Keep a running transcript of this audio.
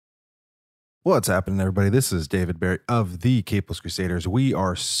What's happening, everybody? This is David Barry of the Capeless Crusaders. We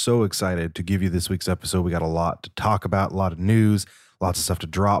are so excited to give you this week's episode. We got a lot to talk about, a lot of news, lots of stuff to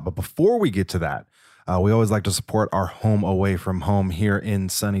drop. But before we get to that, we always like to support our home away from home here in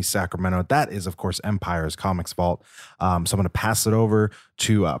sunny Sacramento. That is, of course, Empire's Comics Vault. So I'm going to pass it over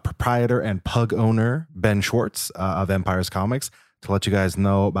to proprietor and pug owner Ben Schwartz of Empire's Comics to let you guys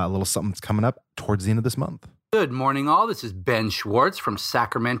know about a little something that's coming up towards the end of this month. Good morning, all. This is Ben Schwartz from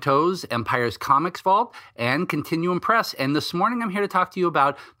Sacramento's Empire's Comics Vault and Continuum Press. And this morning, I'm here to talk to you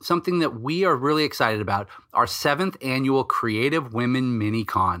about something that we are really excited about, our 7th annual Creative Women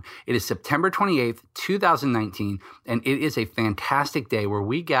Mini-Con. It is September 28th, 2019, and it is a fantastic day where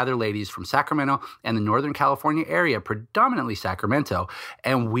we gather ladies from Sacramento and the Northern California area, predominantly Sacramento,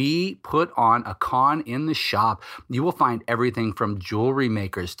 and we put on a con in the shop. You will find everything from jewelry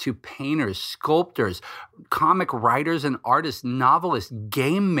makers to painters, sculptors, comic writers and artists, novelists,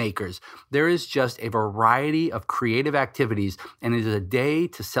 game makers. There is just a variety of creative activities, and it is a day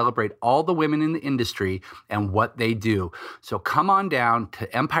to celebrate all the women in the industry and what they do. So come on down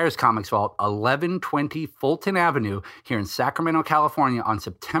to Empire's Comics Vault, 1120 Fulton Avenue here in Sacramento, California on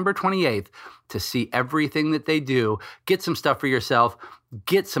September 28th to see everything that they do. Get some stuff for yourself,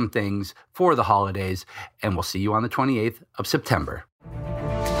 get some things for the holidays, and we'll see you on the 28th of September.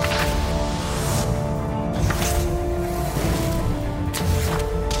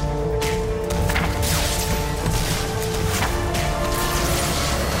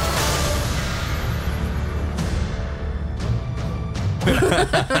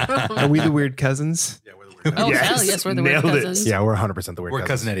 Are we the weird cousins? Yeah, we're the weird Oh, cousins. hell yes, we're the weird Nailed it. cousins. Yeah, we're 100% the weird We're cousins.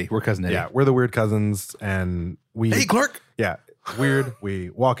 Cousin Eddie. We're Cousin Eddie. Yeah, we're the weird cousins, and we... Hey, Clark. Yeah, weird. We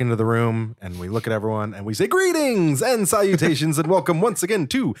walk into the room, and we look at everyone, and we say greetings and salutations, and welcome once again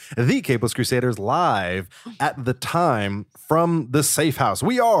to the Capeless Crusaders live at the time from the Safe House.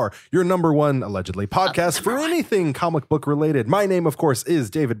 We are your number one, allegedly, podcast for anything comic book related. My name, of course,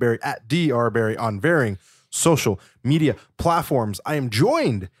 is David Barry at DR Barry on varying social media platforms. I am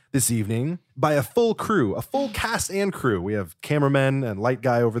joined this evening by a full crew, a full cast and crew. We have cameramen and light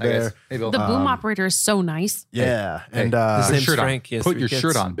guy over there. Hey, Bill. The boom operator is so nice. Yeah, Hey, and put his your name's shirt on. Frank, yes, Put we your kids.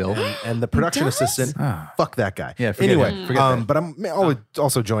 shirt on, Bill. and the production does? assistant. Ah. Fuck that guy. Yeah, forget anyway, that. Forget that. but I'm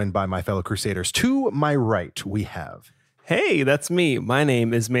also joined by my fellow Crusaders. To my right, we have. Hey, that's me. My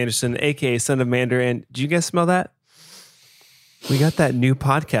name is Manderson, aka Son of Mander. And do you guys smell that? We got that new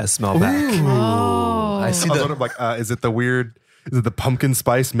podcast smell back. Oh. I see I was the. wondering, like, is it the weird? Is it the pumpkin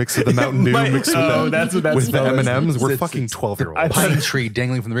spice mixed with the Mountain Dew mixed with that's what that with the smell is. M&Ms? We're It's- fucking it's 12-year-olds. Pine tree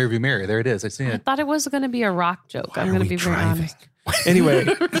dangling from the rearview mirror. There it is. I see I it. thought it was going to be a rock joke. I'm are going to we be very driving? honest. Anyway,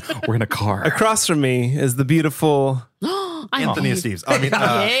 We're in a car. across from me is the beautiful. Anthony and Steve's. I mean,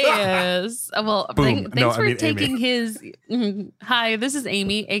 Yes. Well, Boom. thanks No, I for mean, Amy. taking his. Hi, this is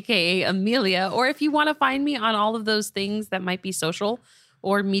Amy, aka Amelia. Or if you want to find me on all of those things that might be social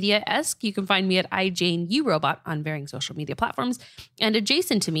or media-esque, you can find me at iJaneURobot on varying social media platforms. And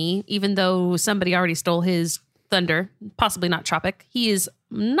adjacent to me, even though somebody already stole his thunder, possibly not Tropic, he is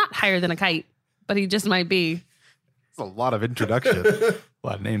not higher than a kite, but he just might be. it's a lot of introduction. A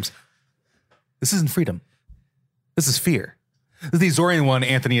lot of names. This isn't freedom. This is fear. This is the Zorian one,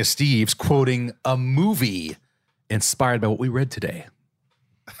 Anthony Steves, quoting a movie inspired by what we read today.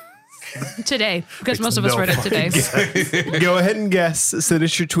 Today, because most of us read it today. Go ahead and guess. Send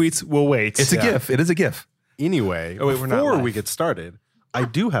us your tweets. We'll wait. It's a GIF. It is a GIF. Anyway, Oh, wait, we're not before live. we get started, I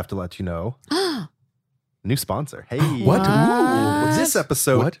do have to let you know, new sponsor. Hey, What? Ooh. This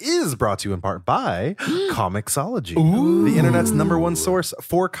episode What? is brought to you in part by Comixology, the internet's number one source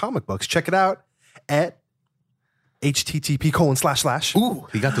for comic books. Check it out at http:// Ooh,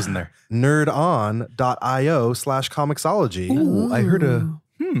 he got those in there. nerdon.io/Comixology. Ooh, I heard a.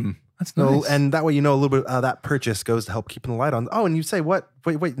 That's nice. So, and that way you know a little bit that purchase goes to help keeping the light on. Oh, and you say what?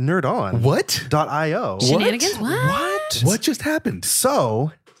 Wait, nerdon.io. What? Shenanigans? What? What just happened?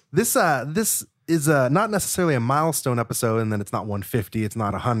 So this is not necessarily a milestone episode, and then it's not 150, it's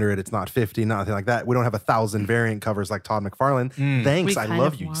not 100, it's not 50, nothing like that. We don't have 1,000 variant covers like Todd McFarlane. Thanks, We I kind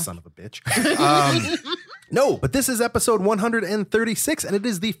love of you, you want. son of a bitch. No, but this is episode 136, and it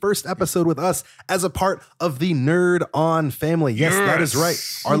is the first episode with us as a part of the Nerd On family. Yes, that is right.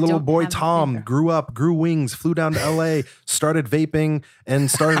 Our We little don't boy have a Tom finger. grew up, grew wings, flew down to LA, started vaping, and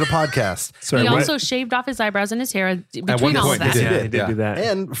started a podcast. Sorry, He what? also shaved off his eyebrows and his hair between one all point, of that. he Yeah, did. he did do that.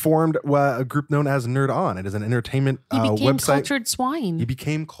 And formed a group known as Nerd On. It is an entertainment He became website. cultured swine. He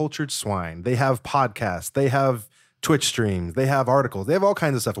became Cultured Swine. They have podcasts. They have Twitch streams. They have articles. They have all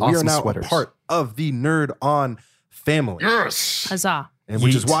kinds of stuff. We are Awesome now sweaters. a part of the Nerd On family. Huzzah. And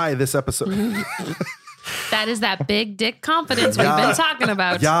which is Yeet. why this episode That is that big dick confidence we've been talking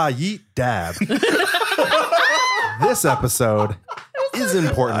about. Yeah, yeet dab. This episode is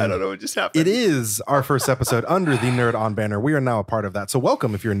important. I don't know what just happened. It is our first episode under the Nerd On banner. We are now a part of that. So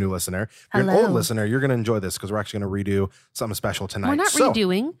welcome if you're a new listener. If you're an Hello. old listener, you're going to enjoy this because we're actually going to redo something special tonight. We're not So,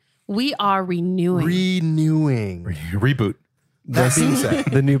 redoing. We are renewing. renewing. Reboot. That being said,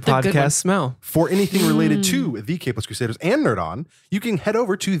 The new good one. podcast smell. for anything related to The K Plus Crusaders and Nerd On, you can head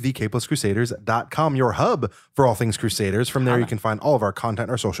over to thekpluscrusaders.com, your hub for all things Crusaders. From there, you can find all of our content,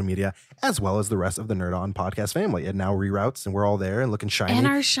 our social media, as well as the rest of the Nerd On podcast family. It now reroutes, and we're all there and looking shiny. And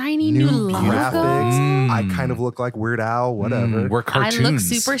our shiny new graphics. logo. I kind of look like Weird Al, whatever. We're cartoons. I look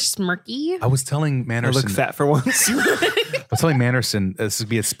super smirky. I was telling I Manderson. look fat for once. I was telling Manderson this would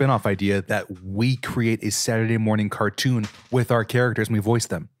be a spin-off idea that we create a Saturday morning cartoon with our characters and we voice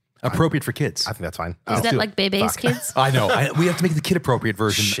them. Appropriate for kids. I think that's fine. Is Oh. that do like Bebe's Kids? I know. We have to make the kid appropriate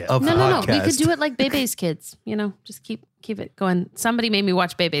version Shit. of No, the no. podcast. We could do it like Bebe's Kids. You know, just keep it going. Somebody made me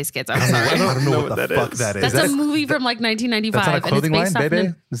watch Bebe's Kids. I'm I sorry. don't know what the that fuck is. that is. That's that a movie from like 1995. That's not a and it's clothing line, based off baby?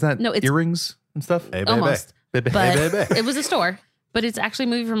 an- Is that No, it's- earrings and stuff? Hey, baby. almost. Baby. But baby. it was a store. But it's actually a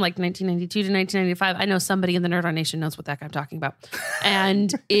movie from like 1992 to 1995. I know somebody in the Nerd On Nation knows what that I'm talking about.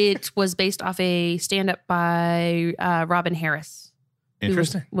 And it was based off a stand-up by Robin Harris. who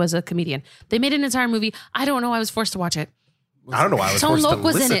Interesting. was a comedian. They made an entire movie. I don't know. I was forced to watch it. I don't know why I was Tone forced to Loc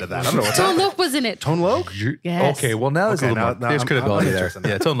was in listen it. to that. I don't know what's Tone happening. Loc was in it. Tone Loc? Yes. Okay, well now there's Okay, a little now- more. There's I'm credibility there. interested now.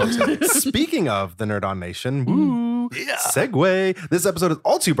 Yeah, Tone Loc's in it. Speaking of the Nerd On Nation, woo, segue. This episode is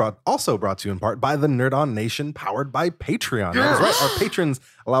also brought to you in part by the Nerd On Nation, powered by Patreon. That is right. Our patrons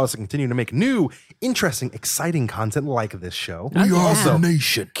allow us to continue to make new, interesting, exciting content like this show. Oh, yeah. Also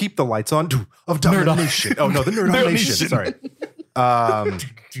Nation. keep the lights on of Domination. Oh no, the Nerd On Nerd Nation. Nation. Sorry.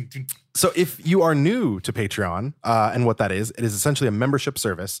 So if you are new to Patreon, and what that is, it is essentially a membership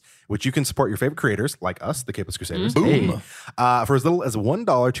service which you can support your favorite creators like us, the Capeless Crusaders. Boom. For as little as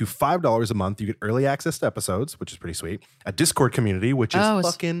 $1 to $5 a month, you get early access to episodes, which is pretty sweet. A Discord community, which is Oh,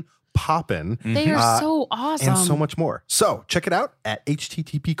 it's- fucking poppin'. They are so awesome. And so much more. So check it out at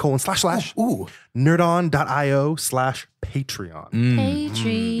http:// Ooh. nerdon.io/Patreon.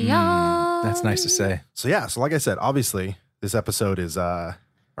 Patreon. That's nice to say. So yeah, so like I said, obviously this episode is our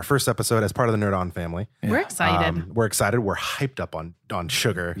first episode as part of the Nerd On family. We're excited. We're excited. We're hyped up on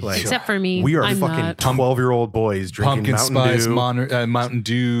sugar. Like, Except for me. we are I'm fucking not. 12-year-old boys drinking Pumpkin Mountain spice, Dew, Mountain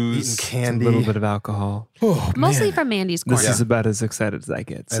Dews. eating A candy. little bit of alcohol. Oh, Mostly man. from Mandy's corner. This is about as excited as I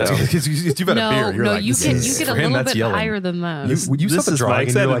get. So You've had a beer. You're no, like, you this get is- a for him, little that's bit yelling. higher than that. You This saw the is my drawing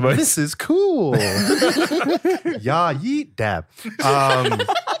and you're excited like, voice. this is cool. Yeah, yeet, dab.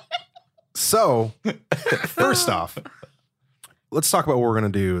 So, first off, let's talk about what we're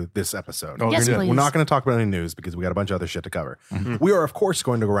going to do this episode. Oh, Yes, we're please. not going to talk about any news because we got a bunch of other shit to cover. We are, of course,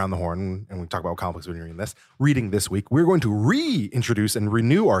 going to go around the horn and we talk about complex when you're reading this week. We're going to reintroduce and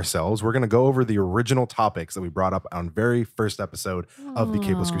renew ourselves. We're going to go over the original topics that we brought up on very first episode of the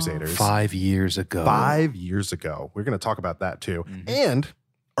Capeless Crusaders. 5 years ago. 5 years ago. We're going to talk about that too. And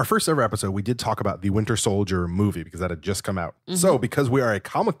our first ever episode, we did talk about the Winter Soldier movie because that had just come out. So, because we are a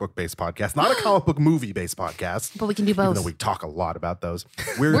comic book based podcast, not a comic book movie based podcast, But we can do even both. though we talk a lot about those,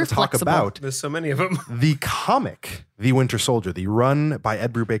 we're going We're to talk flexible. about there's so many of them. the comic, The Winter Soldier, the run by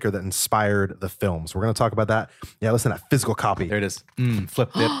Ed Brubaker that inspired the film. So, we're going to talk about that. Yeah, listen to that physical copy. There it is. Flip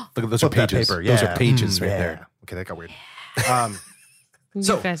it. Look at those Flip are that pages. paper. Those Yeah. are pages right Yeah. there. Okay, that got weird. You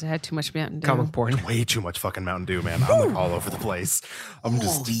So- guys had too much Mountain Dew. Comic porn. Way too much fucking Mountain Dew, man. I'm like all over the place. I'm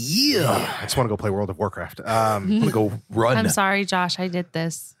just, I just want to go play World of Warcraft. I'm gonna go run. I'm sorry, Josh. I did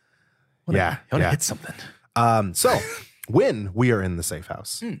this. Yeah, I want to yeah. hit something. So when we are in the safe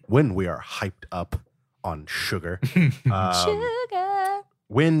house, when we are hyped up on sugar, Sugar.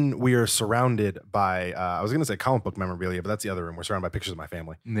 when we are surrounded by, I was going to say comic book memorabilia, but that's the other room. We're surrounded by pictures of my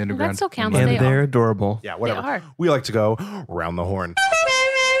family. In the underground. still counts. And They they're are. adorable. Yeah, whatever. are. We like to go round the horn.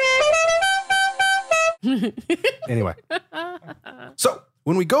 Anyway, so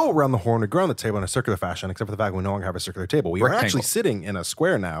when we go around the horn, we go around the table in a circular fashion, except for the fact we no longer have a circular table. We are Rectangle. actually sitting in a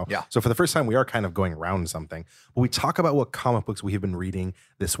square now. Yeah. So for the first time, we are kind of going around something. But we talk about what comic books we have been reading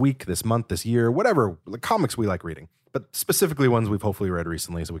this week, this month, this year, whatever the comics we like reading, but specifically ones we've hopefully read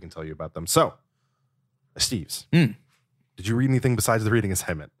recently so we can tell you about them. So, Steve's, did you read anything besides the reading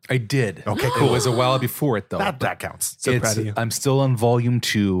assignment? I did. Okay, It cool. was a while before it though. That counts. So It's- proud of you. I'm still on volume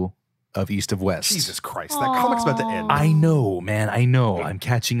 2 of East of West. Jesus Christ, that comic's about to end. I know, man. I know. I'm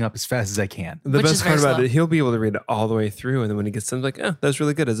catching up as fast as I can. The Which is best part very about slow. it, he'll be able to read it all the way through, and then when he gets done, like, oh, that's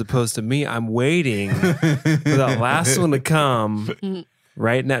really good. As opposed to me, I'm waiting for that last one to come.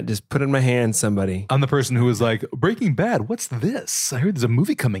 right now. Just put it in my hand, somebody. I'm the person who was like, Breaking Bad, what's this? I heard there's a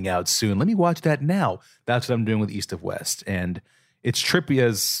movie coming out soon. Let me watch that now. That's what I'm doing with East of West. And it's trippy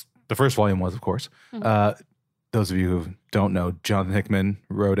as the first volume was, of course. Those of you who don't know, Jonathan Hickman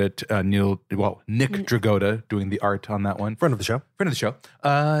wrote it. Nick Dragotta doing the art on that one. Friend of the show.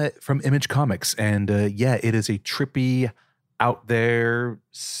 From Image Comics. And it is a trippy out there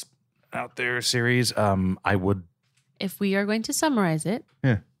series. I would. If we are going to summarize it,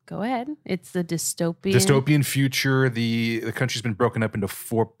 go ahead. It's the dystopian future. The country's been broken up into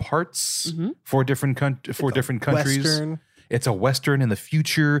 4 parts, 4 different countries. Western. It's a Western in the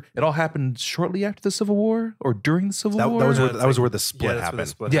future. It all happened shortly after the Civil War or during the Civil War. That was where the split that's where the happened.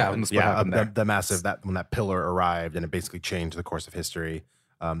 split Yeah, happened. when the split happened there. The massive when that pillar arrived and it basically changed the course of history.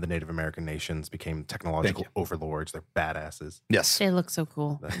 The Native American nations became technological overlords. They're badasses. Yes. They look so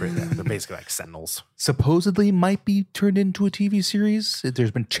cool. They're basically like sentinels. Supposedly might be turned into a TV series.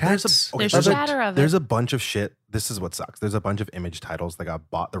 There's been chats. There's chatter of it. There's a bunch of shit. This is what sucks. There's a bunch of Image titles that got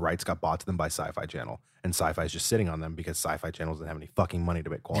bought. The rights got bought to them by Sci-Fi Channel, and Sci-Fi is just sitting on them because Sci-Fi Channel doesn't have any fucking money to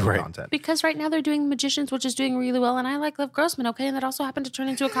make quality content. Because right now they're doing Magicians, which is doing really well, and I like Lev Grossman, okay? And that also happened to turn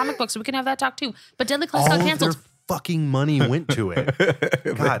into a comic book, so we can have that talk too. But Deadly Class got canceled. Their fucking money went to it.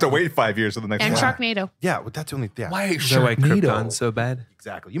 They have to wait 5 years for the next And one. Sharknado. Yeah, but that's only Why Is that why Sharknado? Krypton's so bad?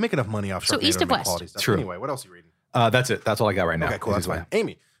 exactly. You make enough money off So Sharknado East to of make West. quality stuff. True. Anyway, what else are you reading? That's it. That's all I got right now. Okay, cool. That's fine.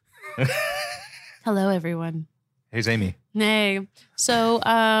 Amy. Hello, everyone. Here's Amy. Hey. So,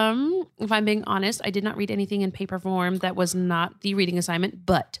 if I'm being honest, I did not read anything in paper form that was not the reading assignment,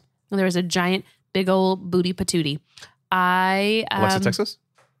 but there was a giant, big old booty patootie. Alexa, Texas?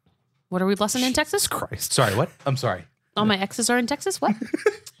 What are we blessing in Texas? Christ. Sorry, what? I'm sorry. All my exes are in Texas? What?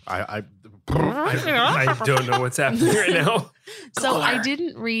 I I don't know what's happening right now. So I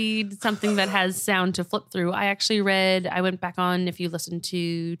didn't read something that has sound to flip through. I went back on, if you listened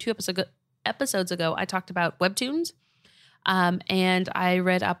to 2 episodes ago, I talked about webtoons. And I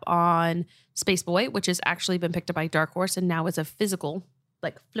read up on Space Boy, which has actually been picked up by Dark Horse and now is a physical,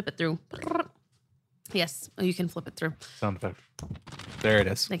 like flip it through. Yes, you can flip it through. Sound effect. There it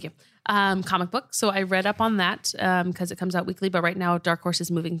is. Thank you. Comic book. So I read up on that because it comes out weekly, but right now Dark Horse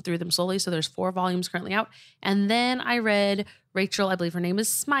is moving through them slowly. So there's 4 volumes currently out. And then I read Rachel, I believe her name is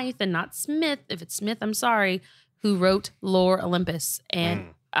Smythe and not Smith. If it's Smith, I'm sorry, who wrote Lore Olympus. And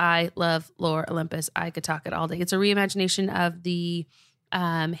I love Lore Olympus. I could talk it all day. It's a reimagination of the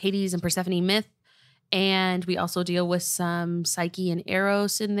Hades and Persephone myth. And we also deal with some Psyche and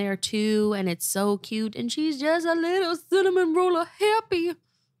Eros in there too. And it's so cute. And she's just a little cinnamon roll of happy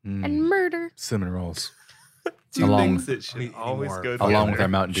and murder. Cinnamon rolls. Two Along- things that should always more go together. Along with our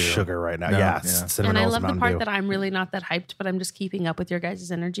Mountain Dew. sugar right now. No, Yeah, yeah. cinnamon And I rolls love and the Mountain part Dew. that I'm really not that hyped, but I'm just keeping up with your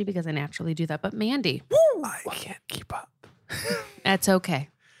guys' energy because I naturally do that. But Mandy, I can't keep up. that's okay.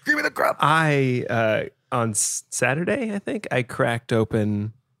 Give me the crop. I on Saturday, I think I cracked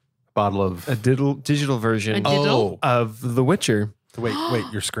open Bottle of a digital version A diddle? of The Witcher. Wait,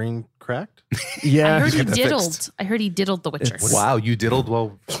 your screen cracked? Yeah, I heard he get that diddled. fixed. I heard he diddled The Witcher. It's- Wow, you diddled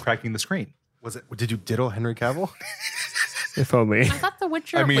while cracking the screen. Was it? Did you diddle Henry Cavill? if only. I thought The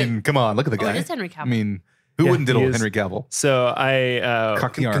Witcher. I mean, wait, come on, look at the oh, guy. it is Henry Cavill. I mean, who Yeah, wouldn't diddle he is. Henry Cavill? So I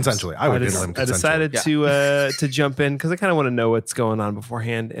Cock the arms. Consensually. I would I, diddle him I consensually. decided Yeah. to jump in because I kind of want to know what's going on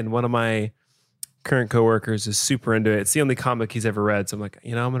beforehand. And one of my current coworkers is super into it. It's the only comic he's ever read, so I'm like,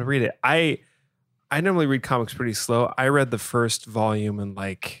 I'm going to read it. I normally read comics pretty slow. I read the first volume in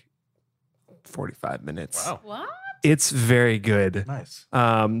like 45 minutes. Wow. What? It's very good. Nice.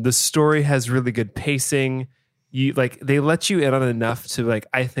 The story has really good pacing. You like they let you in on enough to like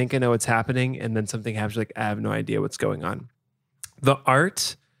I think I know what's happening, and then something happens. Like I have no idea what's going on. The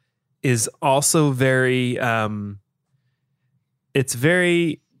art is also very. It's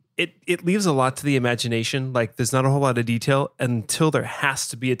very. It leaves a lot to the imagination. Like there's not a whole lot of detail until there has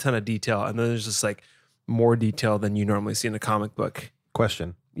to be a ton of detail, and then there's just like more detail than you normally see in a comic book.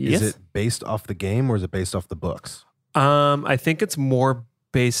 Question. Yes? Is it based off the game or is it based off the books? I think it's more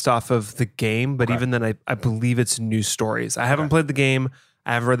based off of the game, but Okay. even then, I believe it's new stories. I haven't played the game.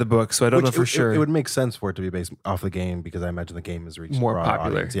 I haven't read the book, so I don't know for sure. It would make sense for it to be based off the game because I imagine the game is reaching More a broader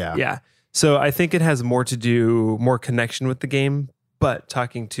popular. audience. Yeah. Yeah. So I think it has more connection with the game. But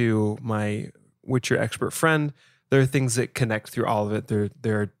talking to my Witcher expert friend, there are things that connect through all of it.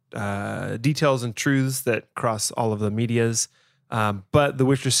 There are details and truths that cross all of the medias. But the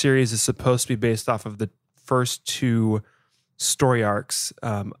Witcher series is supposed to be based off of the first 2 story arcs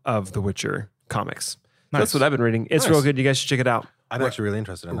of the Witcher comics. Nice. That's what I've been reading. It's Nice. real good. You guys should check it out. I'm actually really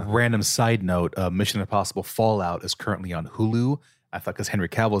interested in that. Random side note: Mission Impossible Fallout is currently on Hulu. I thought because Henry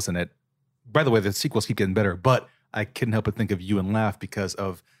Cavill's in it. By the way, the sequels keep getting better, but I couldn't help but think of you and laugh because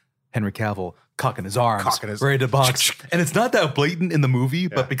of Henry Cavill cocking his arms, Cocking his- ready to box. And it's not that blatant in the movie,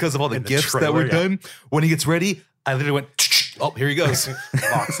 but because of all the In the gifts that trailer, were yeah. done, when he gets ready, I literally went, oh, here he goes.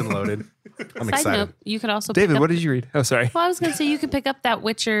 Locked and loaded. I'm Side excited. note, you could also David, pick up, what did you read? Oh, sorry. well, I was going to say you could pick up that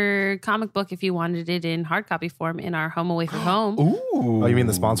Witcher comic book if you wanted it in hard copy form in our Home Away from Home. Ooh. Oh, you mean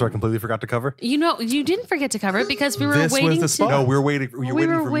the sponsor I completely forgot to cover? You know, you didn't forget to cover it because we were This was waiting the to. spot. No, we're waiting. You're we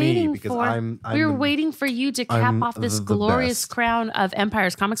waiting were for waiting me because for. I'm we were the- waiting for you to cap I'm off this the glorious best. crown of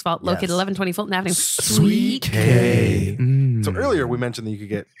Empire's Comics Vault, located Yes. 1120 Fulton Avenue. Sweet K. Mm. So earlier we mentioned that you could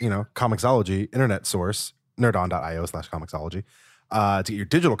get, Comixology, internet source, nerdon.io/Comixology, to get your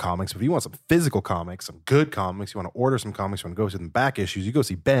digital comics. But if you want some physical comics, some good comics, you want to order some comics, you want to go see the back issues, you go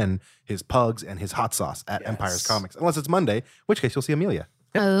see Ben, his pugs, and his hot sauce at Empire's Comics. Unless it's Monday, in which case you'll see Amelia.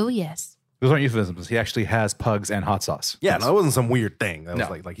 Oh yes. Those aren't euphemisms. He actually has pugs and hot sauce. Yeah, no, it wasn't some weird thing. That was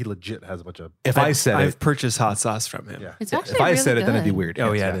No. like he legit has a bunch of. If I said I've it, purchased hot sauce from him. Yeah. It's actually if I really said it, then it'd be good. weird.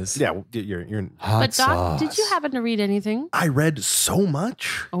 Oh, yeah, it is. Yeah, well, you're. Hot But Doc, sauce. did you happen to read anything? I read so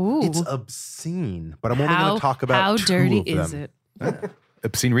much. Ooh. It's obscene. But I'm only going to talk about how two dirty of is them. it?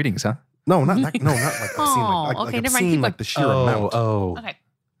 Obscene readings, huh? No, not like no, not like obscene. Oh, Like okay, never mind, obscene, keep like going. the sheer amount. Oh. Okay.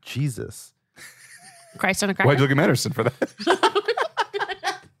 Jesus. Christ on a Why'd cracker. you look at Matterson for that?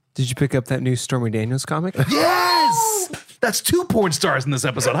 Did you pick up that new Stormy Daniels comic? Yes! That's 2 porn stars in this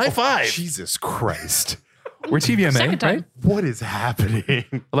episode. High five. Jesus Christ. We're TVMA, Second time. right? What is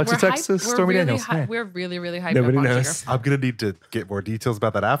happening? Alexa Texas, We're Stormy really Daniels. Yeah. We're really, really hyped Nobody up on knows. Sugar. I'm gonna need to get more details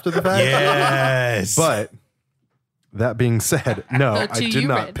about that after the fact. Yes. But that being said, no, The I two did you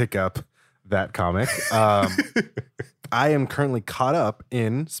not read. pick up that comic. I am currently caught up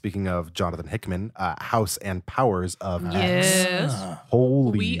in, speaking of Jonathan Hickman, House and Powers of X. Yes.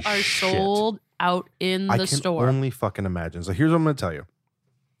 Holy We are shit. sold out in I the can store. only fucking imagine. So here's what I'm going to tell you.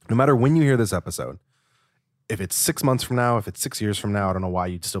 No matter when you hear this episode, if it's 6 months from now, if it's 6 years from now, I don't know why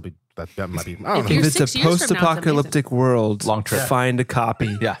you'd still be, that might be, I don't If know. you're If it's 6 a years from now, it's post-apocalyptic world, Long trip. find a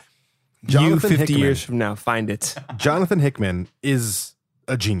copy. Yeah. You Jonathan 50 Hickman. years from now, find it. Jonathan Hickman is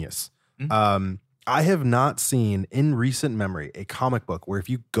a genius. I have not seen in recent memory a comic book where if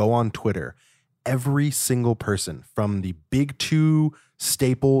you go on Twitter, every single person from the big two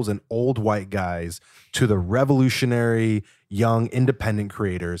staples and old white guys to the revolutionary young independent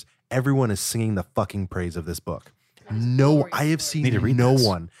creators, everyone is singing the fucking praise of this book. No, I have seen Need to read no this.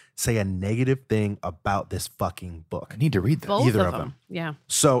 one say a negative thing about this fucking book. I need to read that. Both either of of them. them. Yeah.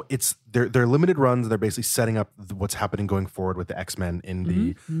 So it's they're limited runs. They're basically setting up what's happening going forward with the X-Men in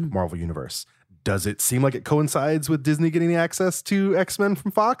the Marvel universe. Does it seem like it coincides with Disney getting the access to X-Men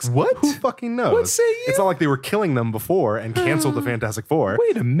from Fox? What? Who fucking knows? What say you? It's not like they were killing them before and canceled the Fantastic Four.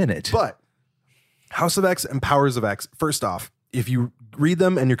 Wait a minute. But House of X and Powers of X, first off, if you read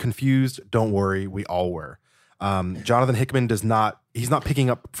them and you're confused, don't worry. We all were. Jonathan Hickman he's not picking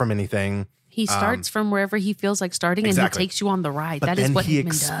up from anything. He starts from wherever he feels like starting Exactly. and he takes you on the ride. But That then is what he Hickman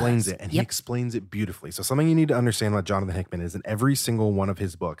explains does. it, and he Yep. explains it beautifully. So something you need to understand about Jonathan Hickman is in every single one of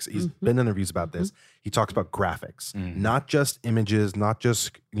his books, he's been in interviews about this. He talks about graphics, not just images, not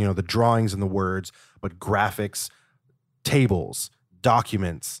just the drawings and the words, but graphics, tables,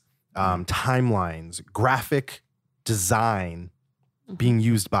 documents, timelines, graphic design being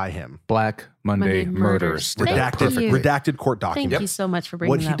used by him. Black Monday, Monday murders. murders. Thank you. Redacted court Thank documents. you so much for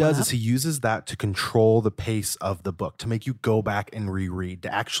bringing What he that does one is up. he uses that to control the pace of the book, to make you go back and reread,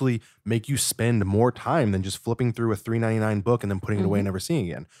 to actually make you spend more time than just flipping through a $3.99 book and then putting it away and never seeing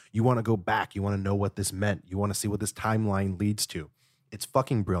it again. You want to go back. You want to know what this meant. You want to see what this timeline leads to. It's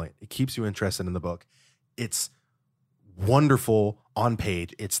fucking brilliant. It keeps you interested in the book. It's wonderful on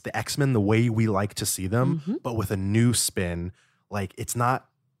page. It's the X-Men the way we like to see them, but with a new spin. Like it's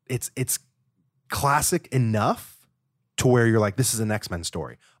classic enough to where you're like, this is an X-Men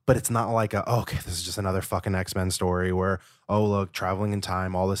story, but it's not like okay, this is just another fucking X-Men story where, oh, look, traveling in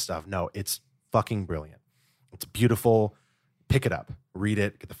time, all this stuff. No, it's fucking brilliant. It's beautiful. Pick it up, read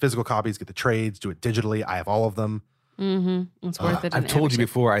it, get the physical copies, get the trades, do it digitally. I have all of them. It's worth it. I've in told you every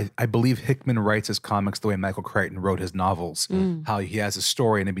before, I believe Hickman writes his comics the way Michael Crichton wrote his novels. How he has a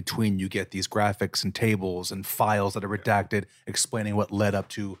story, and in between you get these graphics and tables and files that are redacted explaining what led up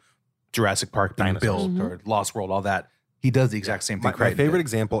to Jurassic Park being Dinosaurs. built or Lost World, all that. He does the exact same thing. My Crichton favorite did.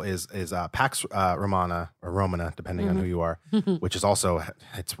 example is Pax Romana or Romana, depending on who you are, which is also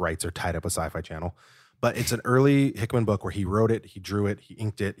its rights are tied up with Sci-Fi Channel. But it's an early Hickman book where he wrote it, he drew it, he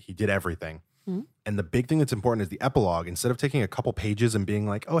inked it, he did everything. And the big thing that's important is the epilogue. Instead of taking a couple pages and being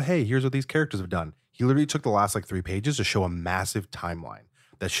like, oh, hey, here's what these characters have done. He literally took the last 3 pages to show a massive timeline.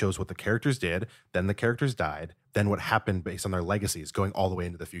 that shows what the characters did, then the characters died, then what happened based on their legacies going all the way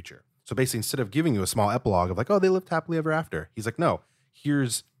into the future. So basically, instead of giving you a small epilogue of like, oh, they lived happily ever after, he's like, no,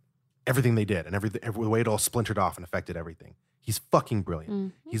 here's everything they did and every way it all splintered off and affected everything. He's fucking brilliant.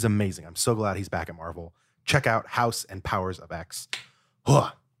 Mm-hmm. He's amazing. I'm so glad he's back at Marvel. Check out House and Powers of X.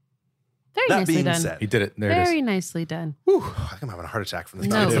 Huh. Very That nicely being done. said, He did it. There it Very is. nicely done. whew, I think I'm having a heart attack from this.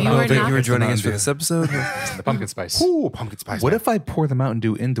 No, goddamn you I were don't think not. you were joining us Mountain for Dew. this episode. It's in the pumpkin spice. Ooh, pumpkin spice. What man. if I pour the Mountain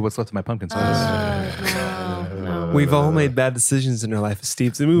Dew into what's left of my pumpkin spice? No. We've all made bad decisions in our life,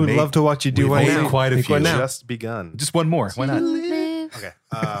 Steve, and we would Made- love to watch you do we've one made now. quite a Make few. one now. just begun? Just one more. Why not? Okay.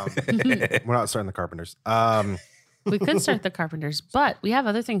 We're not starting the Carpenters. We could start the Carpenters, but we have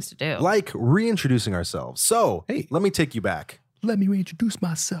other things to do. Like reintroducing ourselves. So, Hey. let me take you back. Let me reintroduce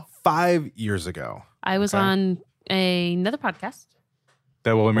myself. 5 years ago. I was Okay. on another podcast.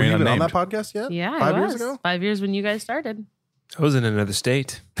 That will Were remain you even on unnamed. that podcast yet? Yeah, 5 I years was. ago? 5 years when you guys started. I was in another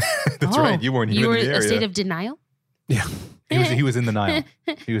state. That's Oh, right. You weren't even You were in the a area. state of denial. Yeah. He was in the Nile.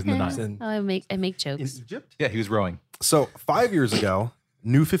 He was in the Nile. And Oh, I make In jokes. Egypt? Yeah, he was rowing. So 5 years ago,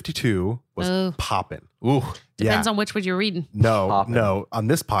 New 52 was Oh. popping. Ooh, Depends on which one you're reading. Poppin'. No. On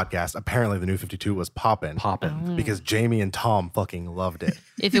this podcast, apparently the New 52 was popping popping. because Jamie and Tom fucking loved it.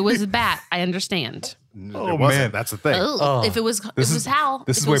 If it was a bat, I understand. It Oh, wasn't. man. That's the thing. Oh, if it was Hal,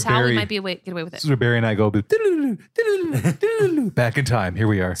 this if is it was where Hal, we Barry- might be get away with This it. is where Barry and I go back in time. Here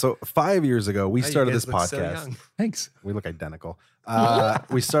we are. So 5 years ago, we Oh, you started guys this look so podcast. young. Thanks. We look identical.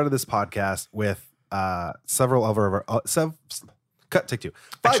 We started this podcast with several of our take two.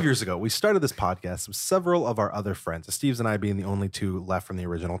 5 years ago, we started this podcast with several of our other friends. Steve's and I being the only two left from the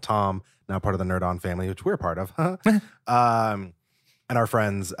original. Tom, now part of the Nerd On family, which we're part of. And our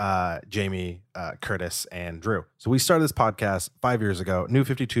friends Jamie, Curtis, and Drew. So we started this podcast 5 years ago. New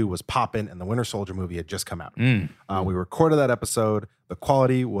 52 was popping, and the Winter Soldier movie had just come out. We recorded that episode. The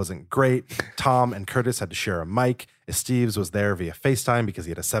quality wasn't great. Tom and Curtis had to share a mic. Steve's was there via FaceTime because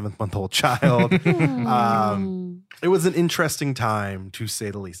he had a 7-month-old child. It was an interesting time, to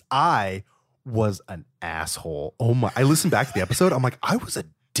say the least. I was an asshole. Oh my! I listened back to the episode. I'm like, I was a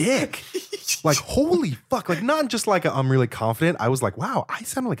dick. Like, holy fuck. Like, not just like I'm really confident. I was like, wow, I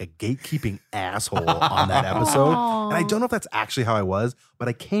sounded like a gatekeeping asshole on that episode. And I don't know if that's actually how I was, but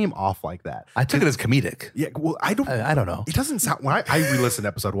I came off like that. I took it as comedic. Yeah, well, I don't know. It doesn't sound, when I re-listened to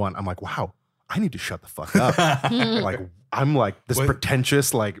episode 1, I'm like, wow, I need to shut the fuck up. Like, I'm like this What?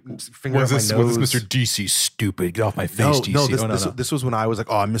 pretentious, like finger Was up this, my nose. was this Mr. DC stupid? Get off my face, No, DC. no, this was when I was like,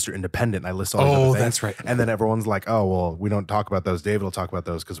 oh, I'm Mr. Independent. And I list all these Oh, other things. that's right. And then everyone's like, oh, well, we don't talk about those. David will talk about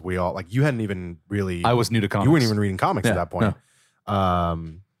those because we all, like, you hadn't even really. I was new to comics. You weren't even reading comics at Yeah, that point.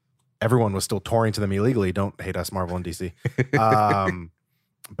 Everyone was still touring to them illegally. Don't hate us, Marvel and DC.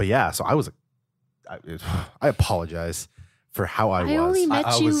 But yeah, so I apologize for how I was. I only met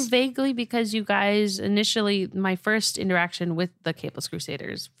I you was- vaguely because you guys initially, my first interaction with the Capeless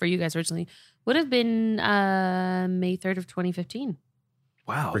Crusaders for you guys originally would have been May 3rd of 2015.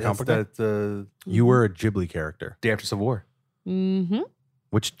 Wow. Pretty That's complicated. that You were a Ghibli character. day after Civil War. Mm-hmm.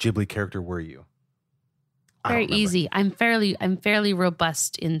 Which Ghibli character were you? I don't Very remember. easy. I'm fairly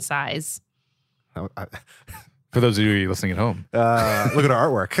robust in size. For those of you listening at home. Look at our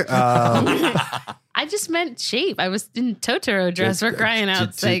artwork. I just meant shape. I was in Totoro dress for crying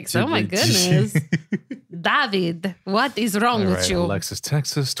out sakes. Oh my goodness. David, what is wrong All with right, you? Alexis,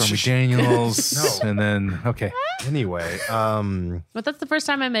 Texas, Stormy Daniels. No. And then, okay. Anyway, But that's the first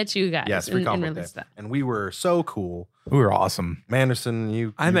time I met you guys. yes, in free comic real book day. stuff. And we were so cool. We were awesome. Manderson,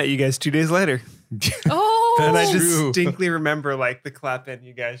 you. I met you guys 2 days later. Oh, And I True. distinctly remember like the clap in,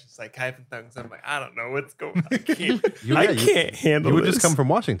 you guys just like hyping thumbs. I'm like, I don't know what's going on. I can't, You- I yeah, you- can't handle You would this. just come from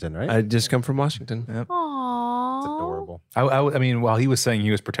Washington, right? I just come from Washington. It's Aww. adorable. I mean, while he was saying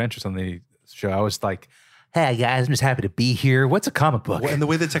he was pretentious on the show, I was like, hey, guys, I'm just happy to be here. What's a comic book? Well, and the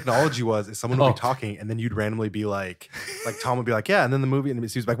way the technology was, is someone would Oh. be talking, and then you'd randomly be like Tom would be like, yeah, and then the movie, and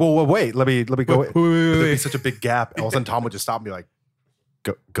he was like, whoa, wait, let me go. Wait. There'd be such a big gap. All of a sudden, Tom would just stop and be like,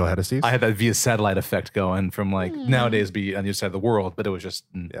 go ahead, Steve. I had that via satellite effect going from like nowadays be on the other side of the world, but it was just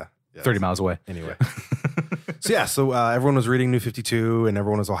yeah, 30 miles away. Anyway. So everyone was reading New 52 and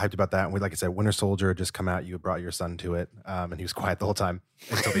everyone was all hyped about that. And we, like I said, Winter Soldier had just come out. You had brought your son to it. And he was quiet the whole time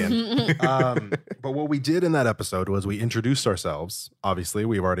until the end. But what we did in that episode was we introduced ourselves. Obviously,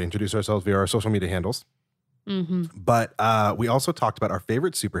 we've already introduced ourselves via our social media handles. Mm-hmm. But we also talked about our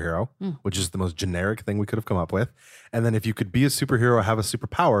favorite superhero, which is the most generic thing we could have come up with. And then if you could be a superhero or have a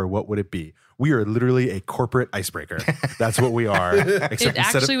superpower, what would it be? We are literally a corporate icebreaker. That's what we are. It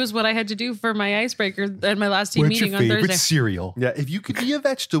actually was what I had to do for my icebreaker at my last team meeting on Thursday. cereal? Yeah, if you could be a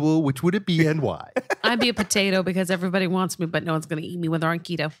vegetable, which would it be and why? I'd be a potato because everybody wants me, but no one's going to eat me when they're on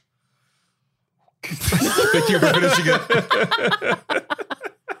keto. Thank you for finishing it.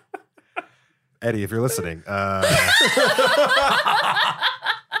 Eddie, if you're listening,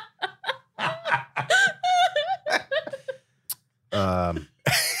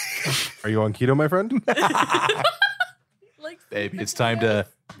 are you on keto, my friend? Baby, it's time to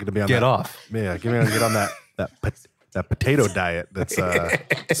Gonna be on get that, off. Yeah, get on that potato diet that's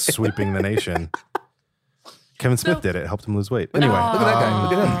sweeping the nation. Kevin Smith did it. Helped him lose weight. Anyway, Look at that guy.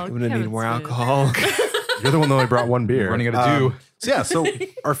 Look at him. I'm going to need more alcohol. you're the one that only brought one beer. Running out of dew. So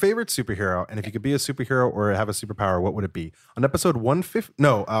our favorite superhero, and if you could be a superhero or have a superpower, what would it be? On episode 150,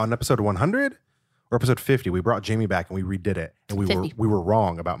 on episode 100 or episode 50, we brought Jamie back and we redid it, and we 50. were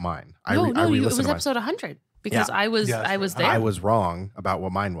wrong about mine. It was re-listened to mine. episode 100 because Yeah. I was there. I was wrong about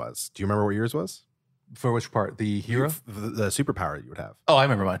what mine was. Do you remember what yours was? For which part? The hero? The superpower you would have. Oh, I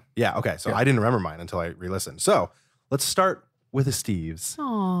remember mine. Yeah. Okay. So Yeah. I didn't remember mine until I re-listened. So let's start with a Steve's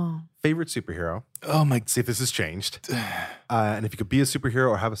Aw. favorite superhero. Oh my! See if this has changed. And if you could be a superhero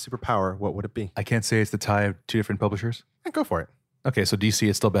or have a superpower, what would it be? I can't say it's the tie of two different publishers. Yeah, go for it. Okay, so DC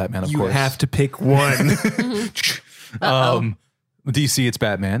it's still Batman, of You course. have to pick one. DC it's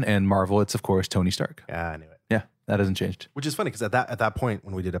Batman, and Marvel it's of course Tony Stark. Yeah, I knew it. Yeah, that hasn't changed. Which is funny because at that point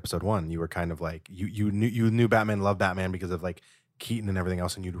when we did episode 1, you were kind of like you knew Batman, loved Batman because of like Keaton and everything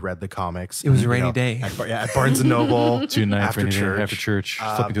else, and you'd read the comics. It was and, a rainy day. at Barnes and Noble. Tonight After church. after church,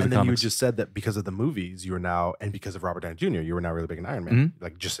 flipping through And the then you comics. just said that because of the movies, you were now, and because of Robert Downey Jr., you were now really big in Iron Man. Mm-hmm.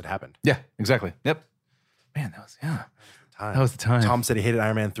 Like just it happened. Yeah, exactly. Yep. Man, that was the time. Tom said he hated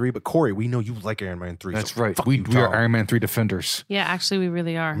Iron Man 3, but Corey, we know you like Iron Man 3. That's so right. fuck We you, are Tom. Iron Man 3 defenders. Yeah, actually, we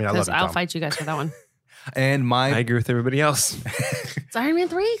really are. mean, I love Because you, I'll Tom. fight you guys for that one. And I my agree with everybody else. It's Iron Man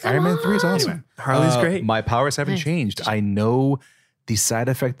 3. Come Iron Man 3 is on. awesome. Harley's great. My powers haven't changed. I know the side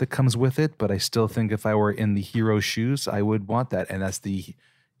effect that comes with it, but I still think if I were in the hero's shoes, I would want that. And that's the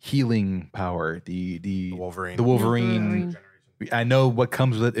healing power, the Wolverine. The Wolverine. I know what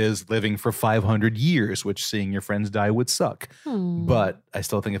comes with it is living for 500 years, which seeing your friends die would suck. But I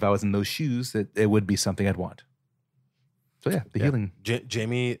still think if I was in those shoes, that it would be something I'd want. So yeah, the healing.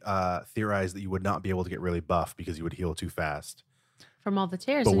 Jamie theorized that you would not be able to get really buff because you would heal too fast. From all the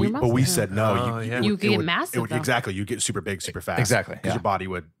tears But in we your muscles. said no. Oh, yeah. You could get massive, though. Exactly. You get super big, super fast. Exactly, Because yeah. your body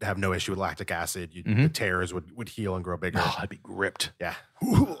would have no issue with lactic acid. The tears would heal and grow bigger. Oh, I'd be gripped. Yeah.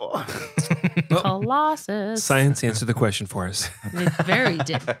 Colossus. Science answered the question for us. It very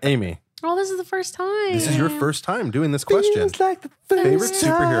did. Amy, Oh, this is the first time. this is your first time doing this question. Like the Favorite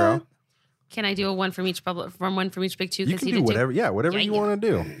superhero? Can I do a one from each big two? You Because can he do did two? whatever. Yeah, whatever Yeah, you yeah. want to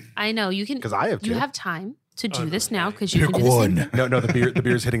do. I know you can. 'Cause I have You two. have time to do this now because you can do the same. No, the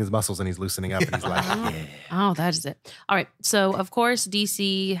beer's hitting his muscles and he's loosening up and he's like, yeah. Oh, that is it. All right. So, of course,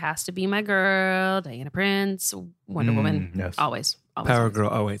 DC has to be my girl, Diana Prince, Wonder Woman. yes. Always. Power Girl.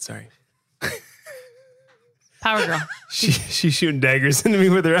 Oh, wait, sorry. Power Girl. She's shooting daggers into me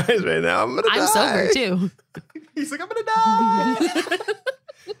with her eyes right now. I'm gonna I'm die. sober too. He's like, I'm gonna die.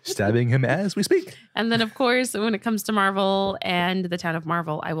 Stabbing him as we speak. And then, of course, when it comes to Marvel and the town of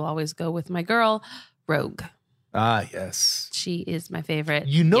Marvel, I will always go with my girl, Rogue. Ah, yes. She is my favorite.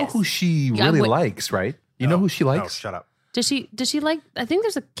 You know Yes. who she Yeah, really wait. likes, right? You know who she No, likes? shut up. Does she like? I think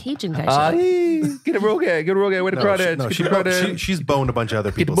there's a Cajun guy. Ah, she likes. get a rogue, way to crawdad. No, Get a crawdad. she's boned a bunch of other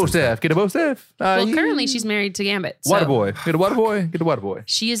Get a people. bo since then. staff. Get a bo staff. Well, currently she's married to Gambit. So Water boy. Get a water boy. Get a water boy.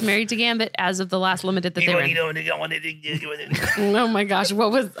 She is married to Gambit as of the last limited that they were in. Oh my gosh.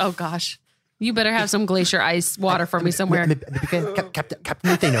 What was? Oh gosh. You better have some glacier ice water for me somewhere. Captain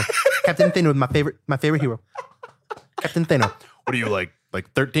Thano. Captain Thano, my favorite hero. Captain Thano. What are you like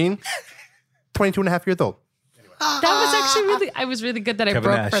 13? 22 and a half years old. That was actually really. I was really good that I Kevin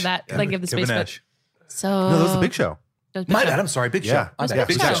broke Nash. for that. Like give the space. Kevin But, Nash. so No, that was the Big Show. that was Big My Show. bad. I'm sorry. Big Yeah, show. My Big bad.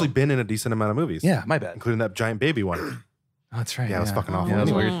 He's Show. actually been in a decent amount of movies. Yeah, my bad. Including that giant baby one. Oh, that's right. Yeah, it was fucking awful. Yeah, that's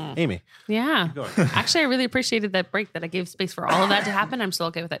Anyway, weird. Amy. Yeah. Actually, I really appreciated that break that I gave space for all of that to happen. I'm still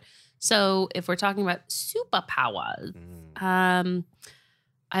okay with it. So if we're talking about superpowers,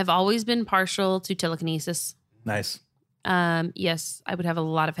 I've always been partial to telekinesis. Nice. Yes, I would have a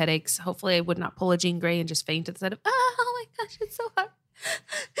lot of headaches. Hopefully, I would not pull a Jean Grey and just faint instead of, oh my gosh, it's so hot.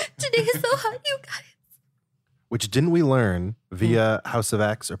 Today is so hot, you guys. Which didn't we learn via House of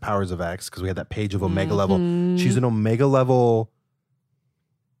X or Powers of X? Because we had that page of Omega level. She's an Omega level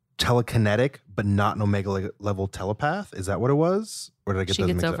telekinetic, but not an Omega level telepath. Is that what it was? Or did I get She those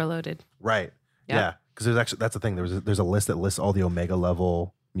gets mixed up? overloaded. Right. Yeah. Yeah. Because there's actually, that's the thing. There's a list that lists all the Omega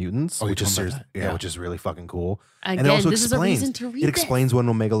level mutants, Oh, you're which is talking about serious, that? Yeah. which is really fucking cool. Again, and it also this is a explains, reason to read it explains what an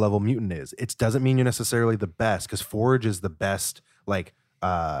Omega level mutant is. It doesn't mean you're necessarily the best, because Forge is the best like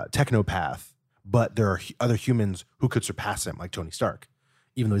technopath, but there are other humans who could surpass him, like Tony Stark.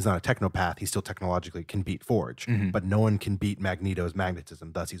 Even though he's not a technopath, he still technologically can beat Forge. Mhm. But no one can beat Magneto's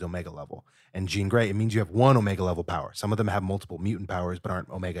magnetism, thus he's Omega level. And Jean Grey, it means you have one Omega level power. Some of them have multiple mutant powers, but aren't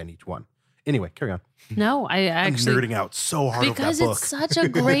Omega in each one. Anyway, carry on. No, I I'm actually nerding out so hard because over that book. it's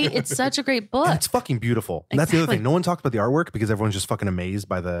such a great book. And it's fucking beautiful. And that's the other Exactly. thing. No one talked about the artwork because everyone's just fucking amazed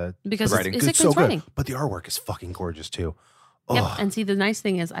by the Because the it's- writing. it's It's Hickman's so good. writing. But the artwork is fucking gorgeous too. Yep. Ugh. And see, the nice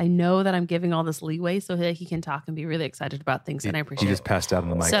thing is, I know that I'm giving all this leeway so that he can talk and be really excited about things, and I He appreciate just it. passed out on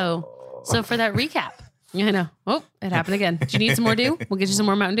the mic. So for that recap, I know. Oh, it happened again. Do you need some more Dew? We'll get you some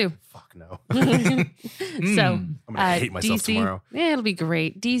more Mountain Dew. Fuck no. So I'm gonna hate myself DC, tomorrow. Yeah, it'll be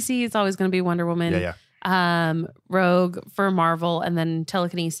great. DC is always going to be Wonder Woman. Yeah, yeah. Rogue for Marvel, and then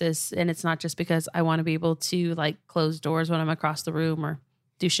telekinesis. And it's not just because I want to be able to like close doors when I'm across the room or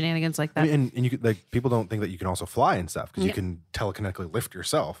do shenanigans like that. I mean, and you could, like, people don't think that you can also fly and stuff because Yeah. you can telekinetically lift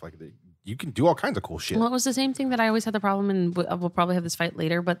yourself. Like you can do all kinds of cool shit. Well, it was the same thing that I always had the problem, and we'll probably have this fight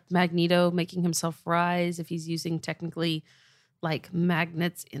later, but Magneto making himself rise if he's using technically like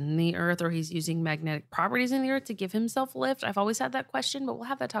magnets in the earth, or he's using magnetic properties in the earth to give himself lift. I've always had that question, but we'll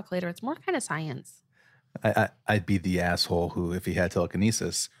have that talk later. It's more kind of science. I'd be the asshole who, if he had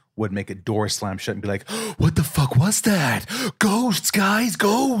telekinesis, would make a door slam shut and be like, "What the fuck was that? Ghosts, guys,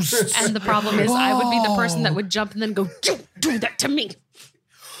 ghosts!" And the problem is, I would be the person that would jump and then go, "Don't do that to me.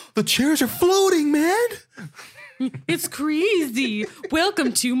 The chairs are floating, man. It's crazy.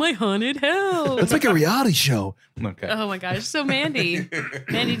 Welcome to my haunted hell." It's like a reality show. Okay. Oh my gosh. So Mandy,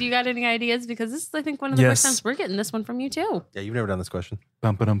 do you got any ideas? Because this is, I think, one of the Yes. first times we're getting this one from you too. Yeah, you've never done this question.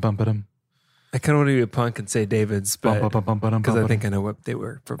 Bum-ba-dum, bum-ba-dum. I kind of want to be a punk and say David's, but Bum-ba-bum-bum-ba-dum, because I think I know what they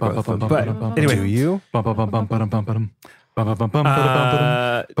were for both of them. But Anyway. Do you? Bum-ba-bum-bum-ba-dum, bum-ba-bum-bum-ba-dum.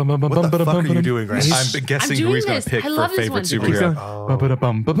 uh, What the fuck are you doing right now? I'm guessing I'm who doing he's going this. to pick I for love this favorite one. Keep going. superhero. Oh.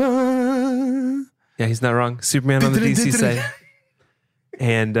 Bum-ba-dum-bum-ba-bum. yeah, he's not wrong. Superman on the DC side,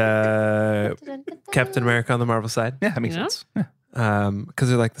 and Captain America on the Marvel side, Yeah, that makes Yeah. sense. Yeah. because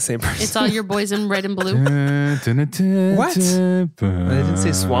they're like the same person. It's all your boys in red and blue. What? I didn't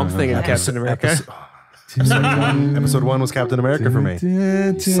say Swamp Thing in Captain America. Episode one was Captain America for me.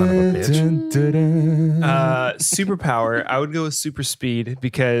 Son of a bitch. Superpower, I would go with super speed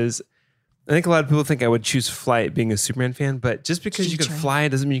because I think a lot of people think I would choose flight being a Superman fan, but just because you can fly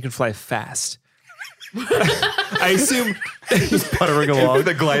doesn't mean you can fly fast. I assume Puttering along.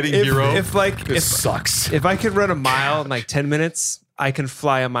 The gliding if, hero. if Sucks. if I could run a mile in like 10 minutes, I can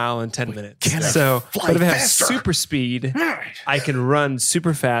fly a mile in 10 minutes. can I So, fly but if I have faster? super speed, I can run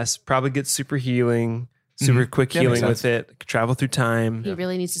super fast, probably get super healing, super quick Yeah, makes healing with it, travel through time, He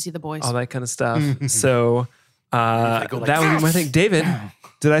really needs to see the boys. all that kind of stuff. So that would be my thing. David,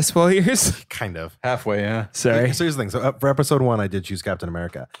 did I spoil yours? Kind of. Halfway, yeah. Sorry. So here's the thing. So for episode one, I did choose Captain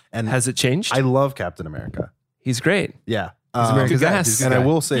America. And Has it changed? I love Captain America. He's great. Yeah. He's America's good guy. ass. He's a And I guy.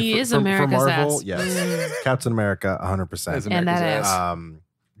 will say He is for America's Marvel, ass. yes. Captain America, 100%. As And that America's is. ass.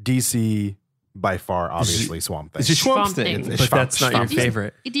 DC, by far, obviously, Swamp Thing. It's a Swamp Swamp Thing. Thing. But that's not your Swamp.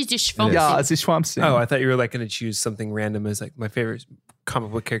 favorite. It is just fun. Yeah, it's a Swamp Thing. Oh, I thought you were like going to choose something random as like my favorite comic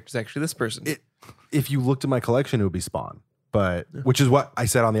book character is actually this person. If you looked at my collection, it would be Spawn. But which is what I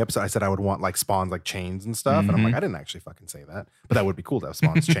said on the episode. I said I would want like Spawn's like chains and stuff. And I'm like, I didn't actually fucking say that. But that would be cool to have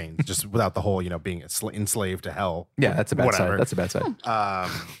Spawn's chains, just without the whole, being enslaved to hell. Yeah, that's a bad Whatever. side. That's a bad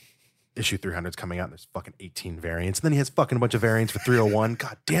side. Issue 300's coming out and there's fucking 18 variants. And then he has fucking a bunch of variants for 301.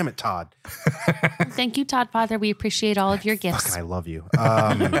 God damn it, Todd. Thank you, Todd Father. We appreciate all of your gifts. Fucking I love you.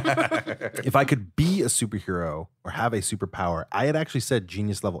 If I could be a superhero or have a superpower, I had actually said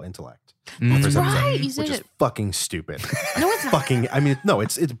genius level intellect. That's For some right. reason, You said which is it. fucking stupid. No, it's not. Fucking, I mean, no,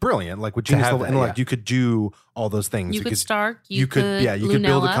 it's brilliant. Like with genius have level that, intellect, yeah. you could do all those things. You could Stark. You could build a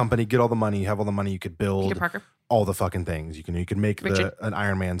Lunella, company, get all the money, have all the money. You could build Peter Parker. all the fucking things. You can make Richard. an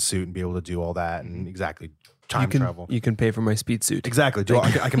Iron Man suit and be able to do all that and exactly time you can travel. you can pay for my speed suit. Exactly.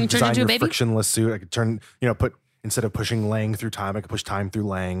 I can Can you turn design into a your baby? frictionless suit. I could turn, instead of pushing Lang through time, I could push time through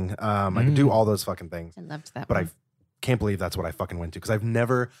Lang. I could do all those fucking things. I loved that. But one. can't believe that's what I fucking went to because I've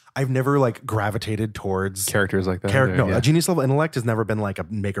never like gravitated towards Characters like that. No, yeah. a genius level intellect has never been like a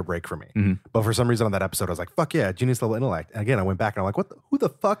make or break for me. Mhm. But for some reason on that episode, I was like, fuck yeah, genius level intellect. And again, I went back and I'm like, who the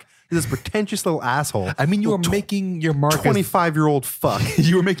fuck is this pretentious little asshole? I mean, you were Little making your mark. 25-year-old fuck.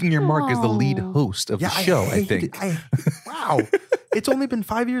 You were making your mark as the lead Aw. host of the show. I think. Wow. It's only been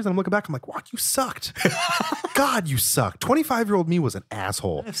 5 years and I'm looking back, I'm like, what? You sucked. God, you sucked. 25-year-old me was an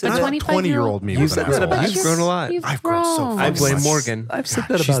asshole. But Not 25-year-old me You was an said that asshole. about- You've grown a lot. You've I've grown so grown. I fucking blame much. Morgan. I've said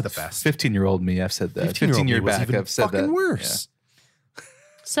God, that she's about the best. 15-year-old me. I've said that. 15-year-old 15 year me was back. even I've said fucking that. worse.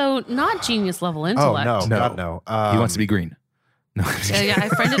 So not genius level Oh, intellect. no. No. God, no. He wants to be green. No, Yeah, a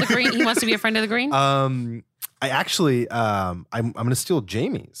friend of the green. He wants to be a friend of the green. I actually, I'm going to steal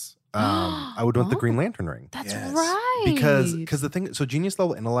Jamie's. I would want the Oh. Green Lantern ring. That's yes. right. Because the thing, so genius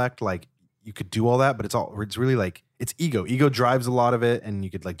level intellect, like you could do all that, but it's really like it's ego. Ego drives a lot of it, and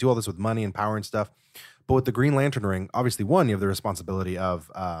you could like do all this with money and power and stuff. But with the Green Lantern ring, obviously, one, you have the responsibility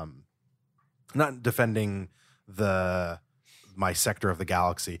of not defending my sector of the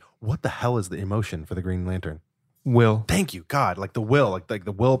galaxy. What the hell is the emotion for the Green Lantern? Will. Thank you, God. Like the will, like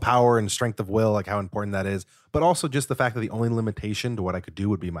the willpower and strength of will, like how important that is. But also just the fact that the only limitation to what I could do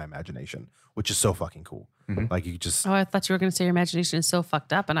would be my imagination, which is so fucking cool. Mhm. Like you just, Oh, I thought you were going to say your imagination is so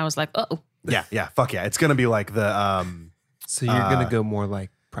fucked up, and I was like, oh, yeah, fuck yeah. It's gonna be like the So you're gonna go more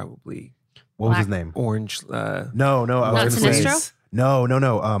like probably what was his Black- name? orange. No, I Not was gonna say Sinestro? no.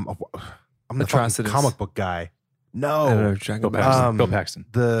 I'm the fucking Atrocitus. comic book guy. I don't know No, what you're talking Bill about. Paxton. Bill Paxton.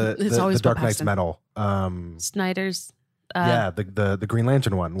 It's the always Dark Bill Knight's Paxton. Metal. Snyder's. Yeah, the Green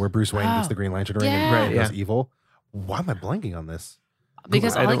Lantern one where Bruce Wayne gets Oh, the Green Lantern ring yeah. and Right, goes yeah. evil. Why am I blanking on this?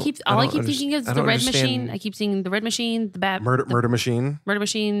 Because I all I don't- keep I don't thinking is I the don't Red understand- Machine. I keep seeing the Red Machine, the Bat, Murder the Murder Machine, Murder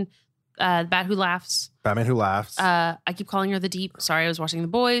Machine, the Bat Who Laughs. Batman Who Laughs. I keep calling her the Deep. Sorry, I was watching The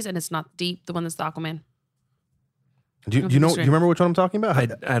Boys, and it's not the Deep, the one that's the Aquaman. do you know? Do you remember which one I'm talking about? I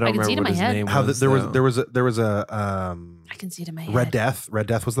don't I can see it remember in what my his head. name How was. there was though. there was a I can see it in my head. Red Death. Red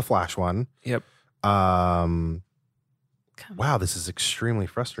Death was the Flash one. Yep. Come Wow, this is extremely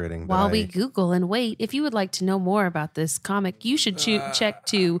frustrating. that While we I- Google and wait, if you would like to know more about this comic, you should check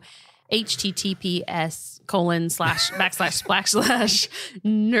to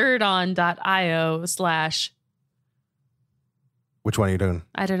https://nerdon.io/ which one are you doing?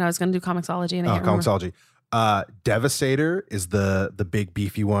 I don't know. I was going to do Comixology and I can't remember. Comixology. Devastator is the big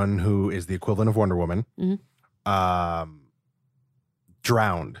beefy one who is the equivalent of Wonder Woman. Mhm.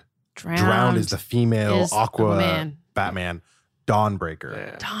 Drowned is the female is Aqua Aquaman. Batman.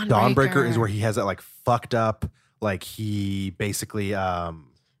 Dawnbreaker. Yeah. Dawnbreaker is where he has that like fucked up, like he basically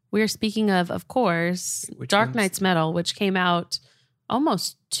We're speaking of course, Which Dark one's- Knight's Metal, which came out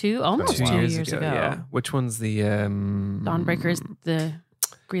almost two Two 2 years years ago. Yeah. Which one's the Dawnbreaker is the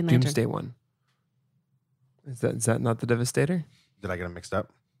Green Lantern. Doomsday one? Is that not the Devastator? did I get them mixed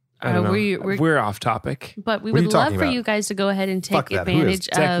up? I don't know. we're- We're off topic. But we What are you would love talking for about? you guys to go ahead and Fuck take that. Who is advantage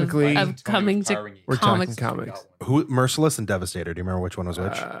technically- of coming to We're comics. talking comics. Who Merciless and Devastator? Do you remember which one was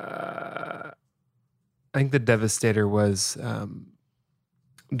which? I think the Devastator was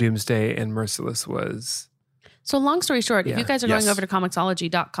Doomsday and Merciless was. So long story short, if Yeah. you guys are Yes. going over to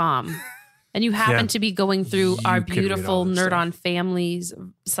Comixology.com and you happen Yeah. to be going through You our could read beautiful all this Nerd stuff. on Families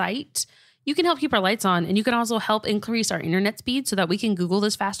site, you can help keep our lights on, and you can also help increase our internet speed so that we can Google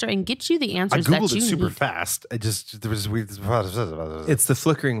this faster and get you the I answers googled that it you super need. fast. I just there was weird. It's the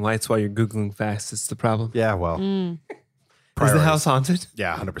flickering lights while you're Googling fast. It's the problem. yeah. Well, Mm. Is the priorities. house haunted?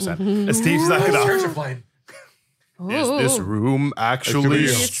 Yeah, 100%. Steve's not gonna. Is this Ooh. room actually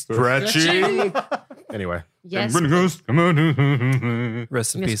stretching? Anyway, Yes. Rest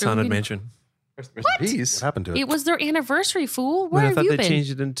in Mr. peace, Haunted Green. Mansion. what happened to it? It was their anniversary, fool. But Where I have thought you they been?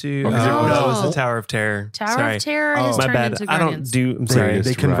 changed it into. Oh, 'cause no, it was Oh. the Tower of Terror. Tower Sorry. of Terror Oh. has My turned bad. into I don't Guardians. do. I'm They, sorry.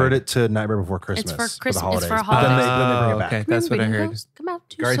 they convert it to Nightmare Before It's Christmas. for the Christmas- holidays. it's for But then they bring it holidays. back. Okay, that's what I heard. Come out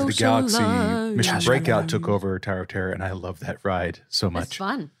to Guardians of the Galaxy socialize. Mission Gosh, Breakout took over Tower of Terror, and I love that ride so It's much.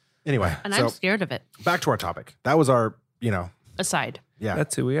 fun, Anyway, and so I'm scared of it. back to our topic. That was our, Aside, yeah.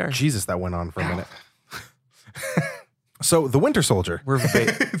 That's who we are. Jesus, that went on for a minute. So the Winter Soldier. We're,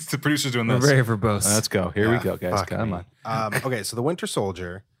 It's the producers doing we're this. very verbose. Let's go. Here we Yeah, go, guys. fuck Come me. on. Okay, so the Winter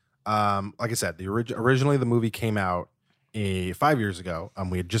Soldier. Like I said, originally the movie came out 5 years ago.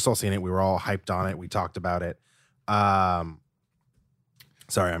 We had just all seen it. We were all hyped on it. We talked about it.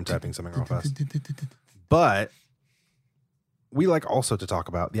 Sorry, I'm typing something real fast. But we like also to talk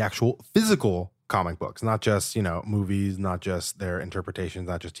about the actual physical comic books, not just, movies, not just their interpretations,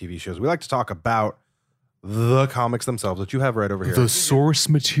 not just TV shows. We like to talk about the comics themselves, which you have right over here. The source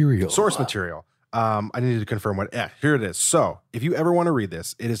material. Source material. I needed to confirm what. Yeah, here it is. So, if you ever want to read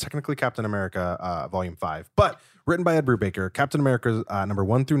this, it is technically Captain America Volume 5, but written by Ed Brubaker. Captain America number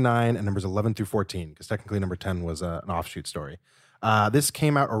 1 through 9 and numbers 11 through 14, because technically number 10 was an offshoot story. This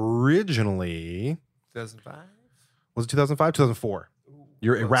came out originally. 2005. Was it 2005? 2004. It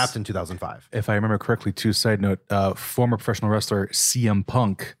wrapped in 2005. If I remember correctly, too, side note, former professional wrestler CM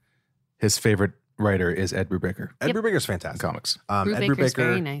Punk, his favorite writer is Ed Brubaker Ed Yep. Brubaker's in fantastic. comics. Ed Brubaker's Brubaker,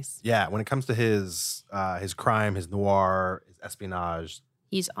 very nice. yeah, when it comes to his crime, his noir, his espionage,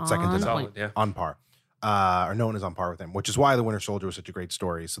 He's on Second to none. point. Solid, yeah. on par. Or no one is on par with him, which is why The Winter Soldier was such a great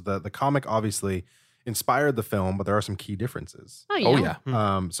story. So the comic obviously inspired the film, but there are some key differences. Oh, yeah. Oh,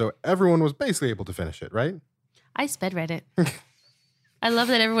 yeah. So everyone was basically able to finish it, right? I sped read it. I love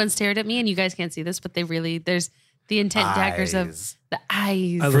that everyone stared at me, and you guys can't see this, but there's the intent daggers of Eyes. the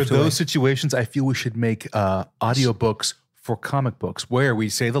eyes. I For looked away. those situations, I feel we should make audiobooks for comic books where we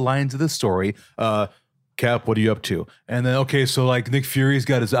say the lines of the story. Cap, what are you up to? And then, okay, so like Nick Fury's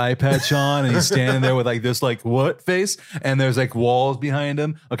got his eye patch on and he's standing there with like this, like what face? And there's like walls behind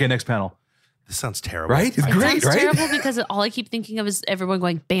him. Okay, next panel. This sounds terrible. Right? It's It great, sounds right? terrible because all I keep thinking of is everyone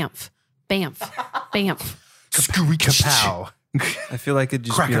going Bamf, Bamf, Bamf. Screwy kapow. I feel like it'd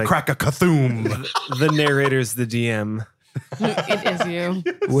just Crack be a like crack a kathoom. the narrator's the DM. It is you.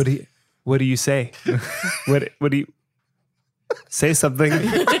 What do you say? what do you say something?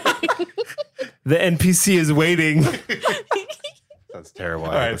 The NPC is waiting. That's terrible.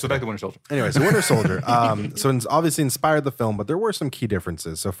 All right, so back to Winter Soldier. Anyway, so Winter Soldier. So it's obviously inspired the film, but there were some key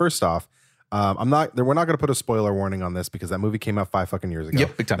differences. So first off, we're not going to put a spoiler warning on this because that movie came out 5 fucking years ago.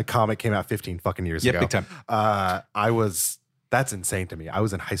 Yep, big time. The comic came out 15 fucking years Yep, ago. big time. That's insane to me. I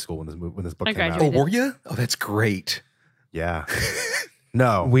was in high school when this book I came out. Oh, graduated. were you? Oh, that's great. Yeah.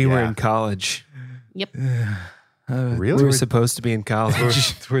 No. We were yeah. in college. Yep. Really? We were supposed to be in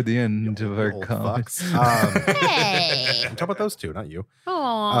college. Toward the end of our Old comics. fucks. Hey. I'm talking about those two, not you.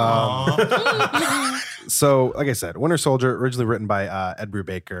 Aww. So, like I said, Winter Soldier, originally written by Ed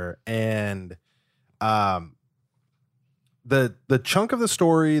Brubaker, and the chunk of the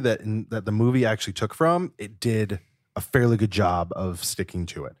story that the movie actually took from, it did a fairly good job of sticking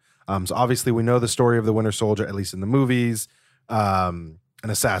to it. So obviously, we know the story of the Winter Soldier, at least in the movies. An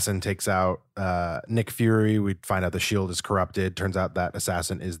assassin takes out Nick Fury. We find out the shield is corrupted. Turns out that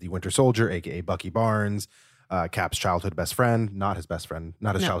assassin is the Winter Soldier, aka Bucky Barnes, Cap's childhood best friend, not his best friend,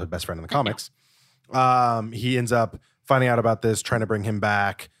 not his No. childhood best friend in the comics. He ends up finding out about this, trying to bring him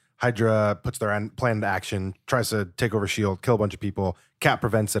back. Hydra puts their plan into action, tries to take over S.H.I.E.L.D., kill a bunch of people. Cap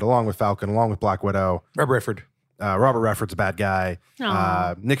prevents it, along with Falcon, along with Black Widow. Robert Redford. Robert Redford's a bad guy.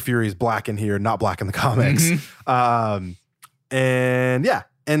 Aw. Nick Fury's black in here, not black in the comics. And yeah.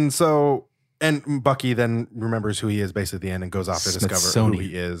 And so, and Bucky then remembers who he is basically at the end and goes off to discover who Smithsonian.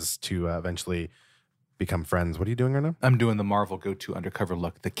 he is to eventually become friends. What are you doing right now? I'm doing the Marvel go-to undercover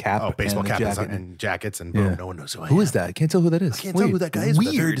look. The cap. Oh, baseball and the cap jacket. and jackets and boom, Yeah. no one knows who I am. Who is that? I can't tell who that is. I can't tell who that guy is with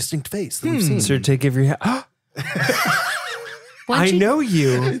a very Weird. distinct face that we've seen. Sir, take every hat. Wouldn't I you- know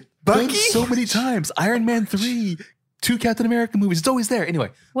you. Done so many times. Iron Man 3, 2 Captain America movies. It's always there. Anyway.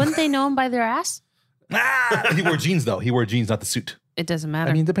 Wouldn't they know him by their ass? He wore jeans, though. He wore jeans, not the suit. It doesn't matter.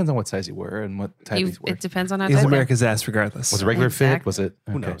 I mean, it depends on what size you wear and what type he's wearing. It depends on how He's tight they- America's ass regardless. Was it regular fit? Exactly. Was it?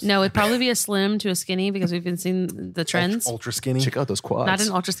 Who knows? No, it'd probably be a slim to a skinny because we've been seeing the trends. Ultra skinny. Check out those quads. Not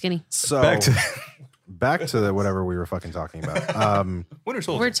an ultra skinny. So back to the whatever we were fucking talking about. Winter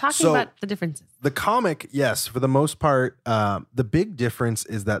Soldier. We're talking So- about the differences. The comic, yes, for the most part, the big difference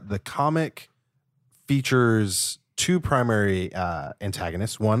is that the comic features 2 primary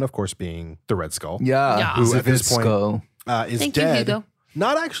antagonists. One, of course, being the Red Skull, Yeah. Yeah. Who at this Red point- Skull. is Thank you, dead. Hugo.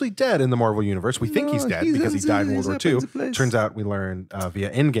 Not actually dead in the Marvel universe. We think he's No, dead he's because he in- died in World he's War up in II. the place. Turns out we learn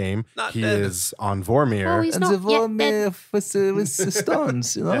via Endgame Not he dead. is on Vormir. Oh, he's And not the yet one dead. with the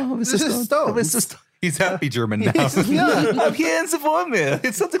stones, you know? With the Stones. stones. With the stones. He's happy German now. Yeah, I'm here in the Vormir.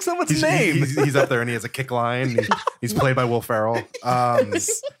 It sounds like someone's name. He's up there and he has a kick line. He's played by Will Ferrell.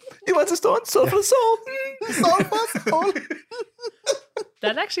 He wants a stone, soul for the soul. Soul for soul.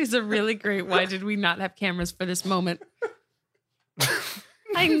 That actually is a really great. Why did we not have cameras for this moment?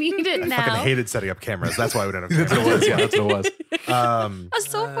 I need it I now. fucking hated setting up cameras. That's why we don't have That's what it cameras. was. Yeah, that's what it was. A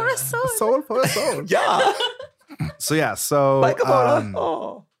soul for a soul. Soul for soul. Yeah. So yeah, so Like a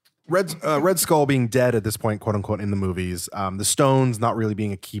oh. Red Skull being dead at this point, quote unquote, in the movies. The stones not really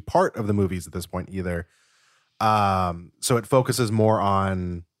being a key part of the movies at this point either. So it focuses more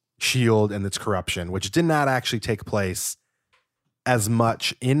on S.H.I.E.L.D. and its corruption, which did not actually take place as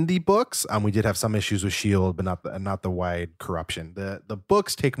much in the books. We did have some issues with S.H.I.E.L.D., but not the wide corruption. The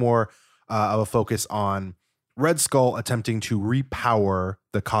books take more of a focus on Red Skull attempting to repower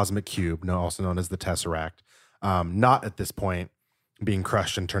the cosmic cube, also known as the Tesseract, not at this point being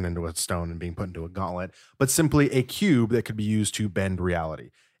crushed and turned into a stone and being put into a gauntlet, but simply a cube that could be used to bend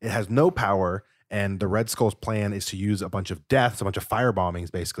reality. It has no power, and the Red Skull's plan is to use a bunch of deaths, a bunch of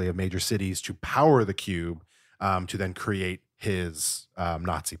firebombings, basically, of major cities to power the cube to then create his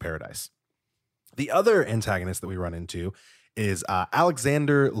Nazi paradise. The other antagonist that we run into is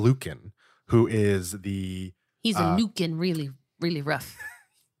Alexander Lukin, who is the... He's a Lukin, really, really rough.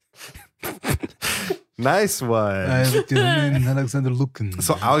 Nice one. Alexander Lukin.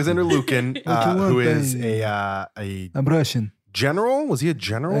 So Alexander Lukin, who is I'm Russian. general. Was he a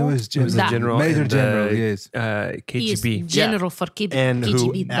general? I was He was a That. general. Major in the, general, yes. He is KGB. general for KGB. And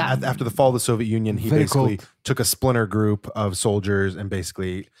who, KGB. that. after the fall of the Soviet Union, he Very basically cold. took a splinter group of soldiers and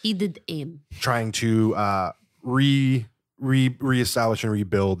basically He did aim. trying to reestablish and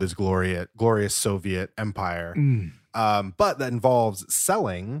rebuild this glorious Soviet empire. Mm. But that involves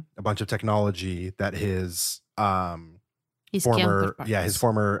selling a bunch of technology that his His former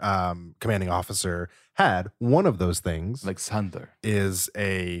counterparts. commanding officer had. One of those things Alexander. is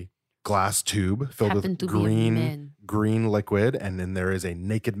a glass tube filled Happened with to be a man. green liquid, and then there is a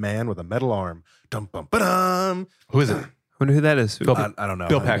naked man with a metal arm. Dum bum ba-dum. Who is it? Wonder who that is. Bill- I don't know.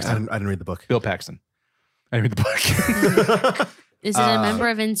 Bill I Paxton. didn't read the book. Bill Paxton. I read the book. Is it a member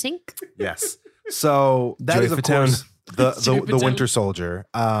of NSYNC? Yes. So that Joey is, of Fatone. course, the Fatone. Winter Soldier.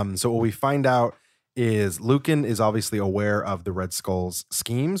 So what we find out is Lukin is obviously aware of the Red Skull's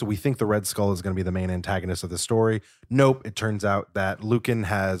schemes. We think the Red Skull is going to be the main antagonist of the story. Nope. It turns out that Lukin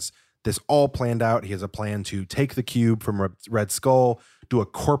has this all planned out. He has a plan to take the cube from Red Skull, do a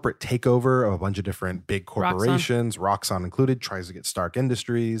corporate takeover of a bunch of different big corporations, Roxxon included, tries to get Stark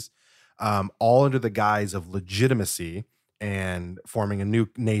Industries, all under the guise of legitimacy and forming a new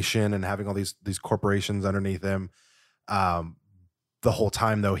nation and having all these corporations underneath him. The whole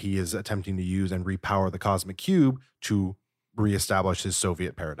time, though, he is attempting to use and repower the cosmic cube to reestablish his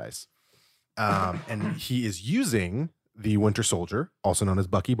Soviet paradise. And he is using the Winter Soldier, also known as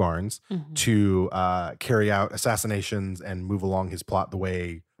Bucky Barnes, to carry out assassinations and move along his plot the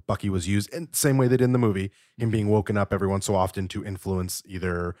way Bucky was used, in the same way they did in the movie, him being woken up every once so often to influence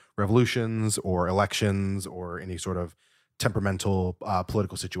either revolutions or elections or any sort of temperamental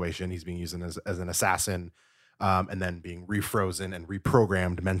political situation. He's being used as an assassin, and then being refrozen and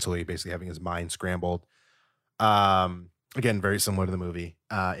reprogrammed mentally, basically having his mind scrambled. Again, very similar to the movie,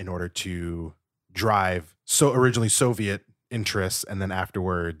 in order to drive originally Soviet interests, and then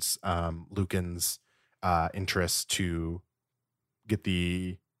afterwards Lukin's interests to get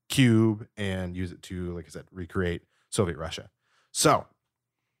the cube and use it to, like I said, recreate Soviet Russia. So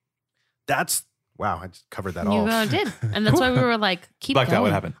that's wow, I just covered that all. You did. And that's why we were like, keep Blacked going. out.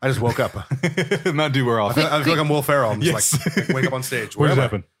 What happened? I just woke up. Not do we're I off. feel like I'm Will Ferrell. I'm just Yes. like wake up on stage. What Where just am I?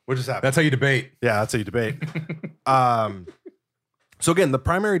 happened? What just happened? That's how you debate. Yeah, that's how you debate. So again, the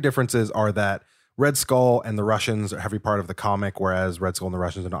primary differences are that Red Skull and the Russians are a heavy part of the comic, whereas Red Skull and the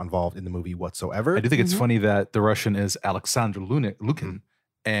Russians are not involved in the movie whatsoever. I do think it's funny that the Russian is Alexander Lukin,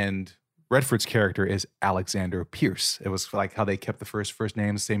 and Redford's character is Alexander Pierce. It was like how they kept the first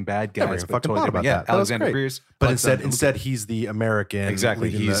names, same bad Never guys, even but fucking totally thought different. about Yeah, that. That was Alexander great. Pierce. But Alexander instead he's the American. exactly,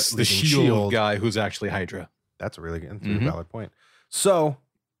 leading he's the leading shield guy who's actually Hydra. That's a really Mhm. valid point. So,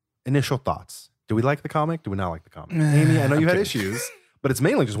 initial thoughts. Do we like the comic? Do we not like the comic? Amy, I know you had kidding. issues, but it's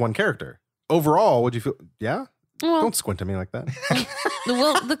mainly just one character. Overall, would you feel? Yeah? Well, Don't squint at me like that.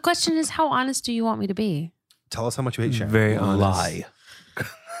 the question is, how honest do you want me to be? Tell us how much you hate Sharon. Very honest. Lie.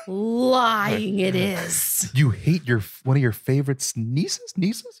 Lying it is. You hate one of your favorite nieces?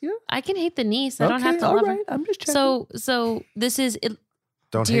 Nieces? Yeah. I can hate the niece. I don't have to all love right. her. I'm just checking. So this is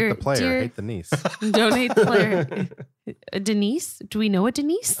Don't Dear- hate the player, dear- hate the niece. don't hate the player. Denise? Do we know a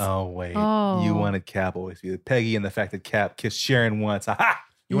Denise? Oh wait, Oh. you wanted Cap always be Peggy, and the fact that Cap kissed Sharon once. Aha!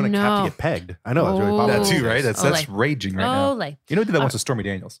 You want a cap No. to get pegged. I know. That's really Oh. popular. That too, right? That's Olay. raging right now. Olay. You know, who did that once with Stormy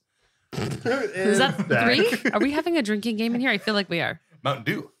Daniels. Is that 3? Are we having a drinking game in here? I feel like we are. Mountain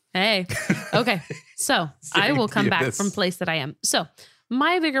Dew. Hey. Okay. So I will come back Yes. from place that I am. So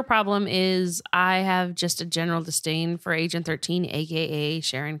my bigger problem is I have just a general disdain for Agent 13, aka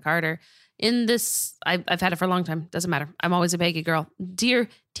Sharon Carter. In this, I've had it for a long time. Doesn't matter. I'm always a Peggy girl. Dear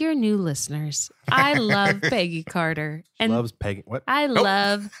new listeners, I love Peggy Carter. And Loves Peggy. What? I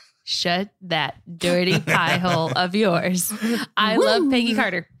love shut that dirty pie hole of yours. I love Peggy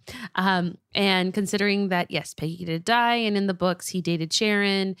Carter. And considering that, yes, Peggy did die, and in the books he dated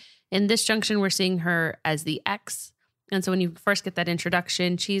Sharon. In this junction, we're seeing her as the ex. And so when you first get that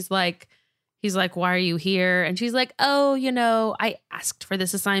introduction, she's like, he's like, why are you here? And she's like, oh, I asked for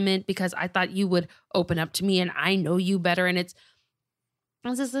this assignment because I thought you would open up to me and I know you better. And it's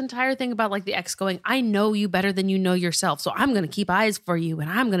this entire thing about like the ex going, I know you better than you know yourself. So I'm going to keep eyes for you and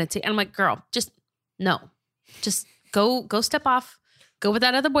I'm going to take, and I'm like, girl, just no, just go step off, go with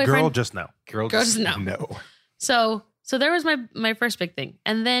that other boyfriend. Girl, just no. Girl, just no. So there was my first big thing.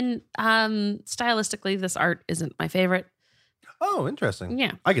 And then stylistically, this art isn't my favorite. Oh, interesting.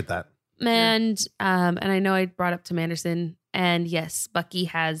 Yeah. I get that. And I know I brought up Tim Anderson, and yes, Bucky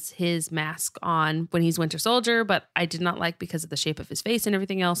has his mask on when he's Winter Soldier, but I did not like because of the shape of his face and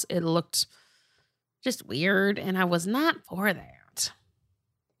everything else. It looked just weird, and I was not for that.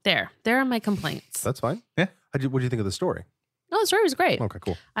 There are my complaints. That's fine. Yeah. What do you think of the story? Oh, the story was great. Okay,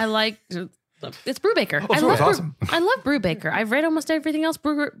 cool. I like it's Brubaker. Oh, so it's awesome. I love Brubaker. I've read almost everything else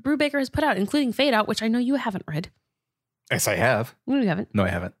Brubaker has put out, including Fade Out, which I know you haven't read. Yes, I have. No, you haven't. No, I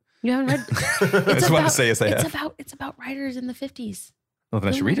haven't. You haven't read. I just want to say yes, I have. It's about writers in the 50s. Well, then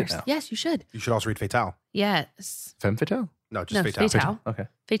I should read it now. Yes, you should. You should also read Fatale. Yes. Femme fatale? No, just Fatale. Fatale. Okay.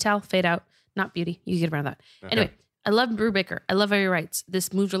 Fatale, Fade Out, not Beauty. You get around that. Okay. Anyway, I love Brubaker. I love how he writes.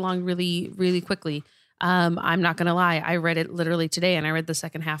 This moved along really, really quickly. I'm not going to lie. I read it literally today, and I read the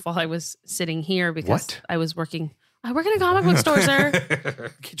second half while I was sitting here because What? I was working. I work in a comic book store, sir. You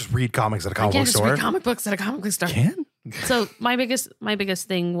can't just read comics at a I comic can't book just store. read comic books at a comic book store. Can? So my biggest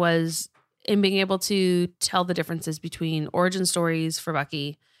thing was in being able to tell the differences between origin stories for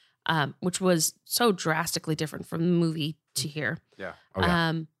Bucky, which was so drastically different from the movie to here. Yeah. Oh,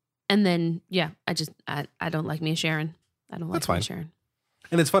 yeah. And then I don't like Mia Sharon. I don't like That's fine. Mia Sharon.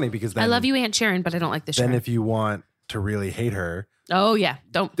 And it's funny because then I love you, Aunt Sharon, but I don't like the Then Sharon. if you want to really hate her, Oh yeah,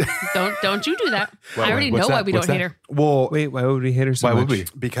 don't you do that? Why- I already what's know why that? we What's don't hate that? her well, Wait, why would we hate her so Why much? would we?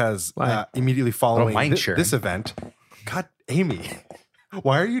 because Why? immediately following mind this Sharon. event, God, Amy,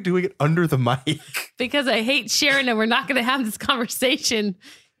 why are you doing it under the mic? because I hate Sharon, and we're not going to have this conversation.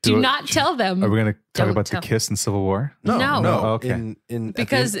 Do Do it. not tell them Are we going to talk Don't about tell. the kiss in Civil War? No. Oh, okay.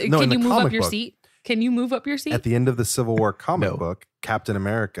 because in can the you move up comic your book, seat? Can you move up your seat? At the end of the Civil War comic No. book, Captain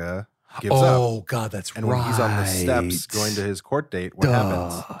America gives up. Oh, God, that's And when he's on the steps going to his court date, what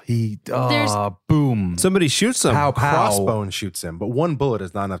happens? There's- Boom. Somebody shoots him. Pow, pow. Crossbone shoots him, but one bullet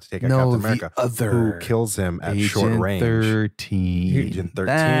is not enough to take out No, Captain the America, other. who kills him at short Agent range 13. Agent 13.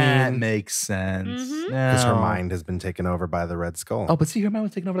 That makes sense. Mhm. because her Now- mind has been taken over by the Red Skull. Oh, but see, her mind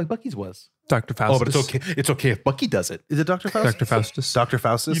was taken over like Bucky's was. Dr. Faustus. Oh, but it's okay. It's okay if Bucky does it. Is it Dr. Faustus? Dr. Faustus. Dr.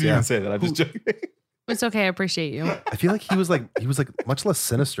 Faustus. You didn't Yeah. even say that. I'm just joking. It's okay. I appreciate you. I feel like he was like much less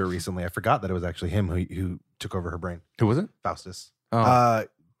sinister recently. I forgot that it was actually him who took over her brain. Who was it? Faustus. Oh.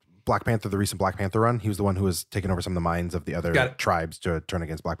 Black Panther, the recent Black Panther run. He was the one who was taking over some of the minds of the Got other it. tribes to turn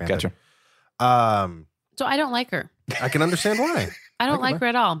against Black Panther. Gotcha. So I don't like her. I can understand why. I don't Like like her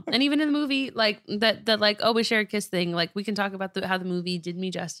at all. And even in the movie, like that like, oh, we share a kiss thing. Like we can talk about how the movie did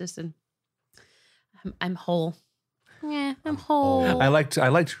me justice, and I'm whole. Yeah, I'm whole. I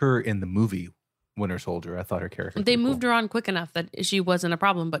liked her in the movie Winter Soldier. I thought her character. was They pretty moved her on quick enough that she wasn't a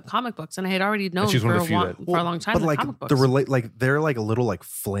problem. But comic books, and I had already known she's for one of a, the few while, that- for a long time. But that like comic books. their like a little like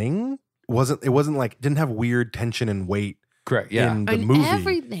fling wasn't like didn't have weird tension and weight Correct. Yeah. in the And movie.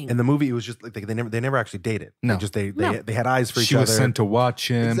 everything. In the movie, it was just like they never actually dated. No. They had eyes for each she other. was sent to watch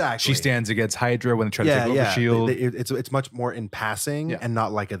him. Exactly. She stands against Hydra when they try to take over Shield. It's much more in passing Yeah. and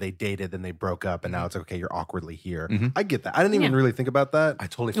not like they dated, then they broke up, and now it's like, okay, you're awkwardly here. Mhm. I get that. I didn't even Yeah. really think about that. I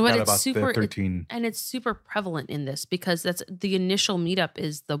totally But forgot it's about super- the 13. and it's super prevalent in this because that's the initial meetup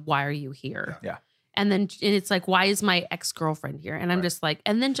is the why are you here? Yeah. And then it's like, why is my ex-girlfriend here? And I'm just like,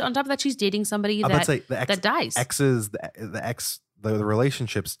 and then on top of that, she's dating somebody I'm about to say the that dies. the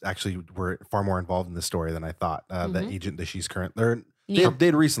relationships actually were far more involved in this story than I thought. The Mhm. agent that she's Neil.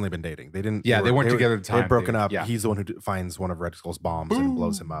 they'd recently been dating. They didn't. Yeah, they weren't together at the time. They'd broken They- up. yeah. He's the one who finds one of Red Skull's bombs and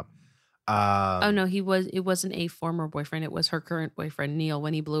blows him up. Oh no, it wasn't a former boyfriend. It was her current boyfriend, Neil,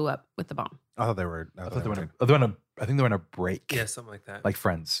 when he blew up with the bomb. I thought they were. I think they were on a break. Yeah, something like that. Like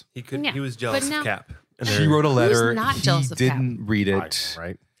friends. he could. Yeah, He was jealous now- of Cap. And She they're- wrote a letter. not He jealous of Cap? didn't read it.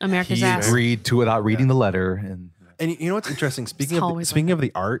 right. America's He ass. agreed to without reading the letter. And And you know what's interesting? Speaking always like of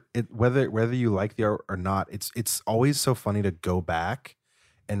the art, whether you like the art or not, it's always so funny to go back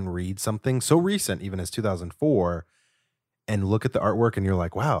and read something so recent, even as 2004, and look at the artwork, and you're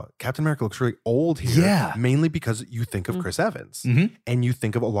like, wow, Captain America looks really old here. Yeah. Mainly because you think of Mm. Chris Evans, Mhm. and you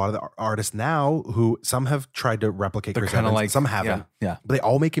think of a lot of the artists now who some have tried to replicate they're Chris kind of Evans, like some haven't, Yeah. but they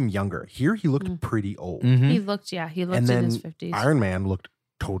all make him younger. Here, he looked Mm. pretty old. Mhm. He looked And in then his 50s. Iron Man looked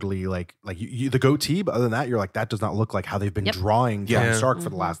totally like you the goatee, but other than that, you're like, that does not look like how they've been Yep. drawing Tony Yeah. Stark for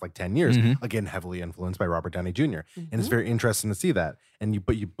the last like 10 years. Mhm. Again, heavily influenced by Robert Downey Jr. And it's very interesting to see that. And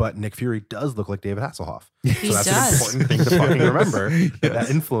but Nick Fury does look like David Hasselhoff. He So that's does. an important thing to fucking remember. Yes. That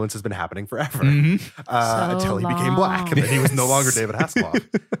influence has been happening forever Mhm. So until he became black, and then he was no longer David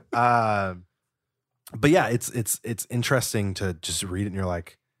Hasselhoff. But yeah, it's interesting to just read it, and you're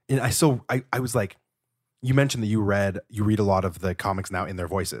like, and I was like, you mentioned that you read a lot of the comics now in their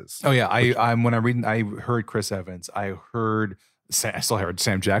voices. Oh yeah, I'm when I heard Chris Evans, I still heard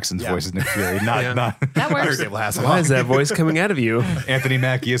Sam Jackson's Yeah. voice as Nick Fury, not Yeah. not That I works. heard David Hasselhoff. Why is that voice coming out of you? Anthony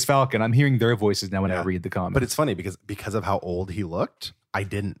Mackie as Falcon. I'm hearing their voices now when I Yeah. read the comic. But it's funny because of how old he looked, I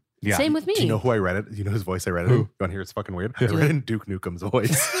didn't. yeah. Same with me. Do you know who I read it? Do you know whose voice I read it in? Who? You want to hear it's fucking weird? I read it in Duke Nukem's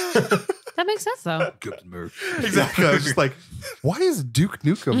voice. That makes sense though. Exactly. I was just like, why is Duke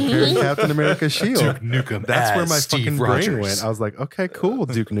Nukem carrying Captain America's shield? Duke Nukem. That's where as my Steve fucking Rogers. brain went. I was like, okay, cool.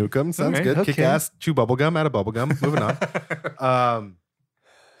 Duke Nukem. Sounds Okay, good. okay. Kick ass. Chew bubblegum out of bubblegum. Moving on.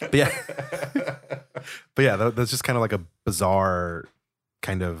 But yeah. But yeah, that's just kind of like a bizarre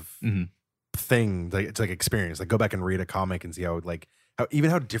kind of Mhm. thing. Like, it's like experience. Like, go back and read a comic and see how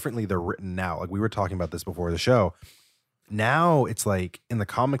how differently they're written now. Like, we were talking about this before the show. Now it's like in the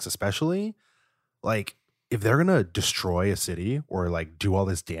comics, especially, like if they're gonna destroy a city or like do all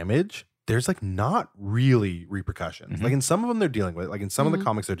this damage, there's like not really repercussions. Mhm. Like in some of them they're dealing with, like in some of Mhm. the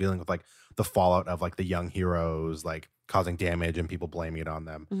comics they're dealing with like the fallout of like the young heroes like causing damage and people blaming it on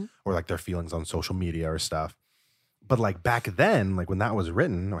them, Mhm. or like their feelings on social media or stuff. But like back then, like when that was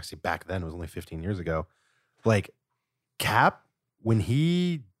written, or I say back then, it was only 15 years ago, like Cap, when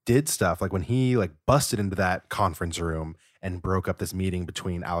he did stuff, like when he like busted into that conference room and broke up this meeting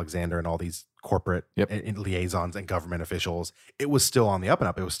between Alexander and all these corporate Yep. and liaisons and government officials, it was still on the up and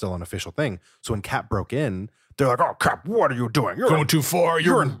up. It was still an official thing. So when Cap broke in, they're like, "Oh, Cap, what are you doing? You're Going too far.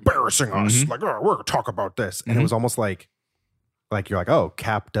 you're embarrassing us. Mhm. Like, oh, we're gonna talk about this." And it Mhm. was almost like you're like, "Oh,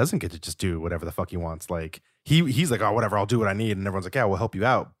 Cap doesn't get to just do whatever the fuck he wants." Like he's like, "Oh, whatever, I'll do what I need," and everyone's like, "Yeah, we'll help you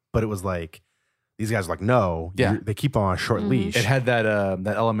out." But it was like these guys are like, "No, Yeah. they keep on a short Mhm. leash." It had that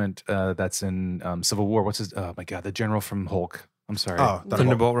element that's in Civil War. What's his? Oh my god, the general from Hulk. I'm sorry. Oh,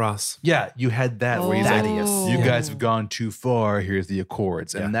 Thunderbolt Ross. Yeah, you had that where he's like, Oh. "You guys have gone too far. Here's the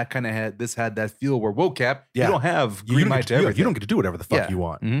Accords," and Yeah. that kind of had that feel where, "Whoa, Cap, Yeah. you don't have You green don't light get to to- you everything. don't get to do whatever the fuck Yeah. you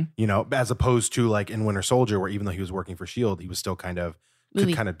want. Mhm. You know, as opposed to like in Winter Soldier, where even though he was working for Shield, he was still kind of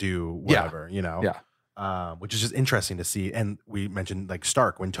Movie. could kind of do Yeah. whatever. You know, Yeah. which is just interesting to see. And we mentioned like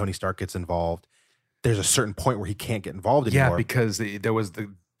Stark, when Tony Stark gets involved, there's a certain point where he can't get involved Yeah, anymore. because there was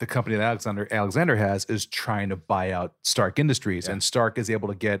the company that Alexander has is trying to buy out Stark Industries, Yeah. and Stark is able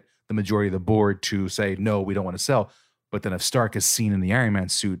to get the majority of the board to say, "No, we don't want to sell." But then if Stark is seen in the Iron Man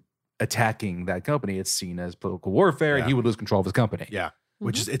suit attacking that company, it's seen as political warfare, and Yeah. he would lose control of his company. yeah,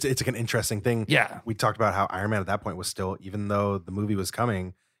 which is it's like an interesting thing. Yeah. We talked about how Iron Man at that point was still, even though the movie was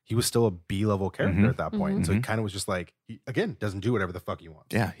coming, he was still a B-level character Mhm. at that point. Mhm. So he kind of was just like, he, again, doesn't do whatever the fuck he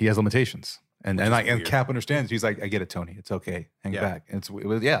wants. Yeah, he has limitations, and Which is and weird. Cap understands. He's like, "I get it, Tony. It's okay. Hang Yeah. back." And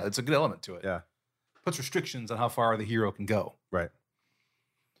it's a good element to it. Yeah. Puts restrictions on how far the hero can go. Right.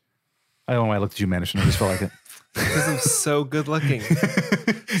 I don't know why I looked at you, Manishon. I just felt like Because I'm so good looking.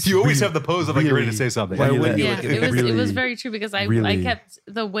 it. You always have the pose of like you're ready to say something. Why I do wouldn't that. you Yeah, look at it me? was it was Really- very true because I really- kept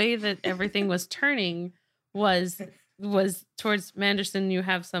the way that everything was turning was towards Manderson. You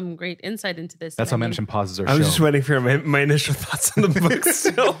have some great insight into this. That's how And I mean, Manishon pauses our I was show. just waiting for my initial thoughts on the book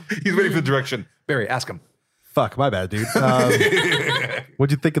still. He's waiting for the direction. Barry, ask him. Fuck, my bad, dude.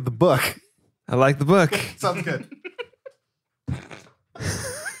 What'd you think of the book? I like the book. Sounds good.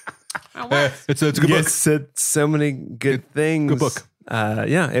 Oh, what? It's a good You book. guys said so many good things. good book.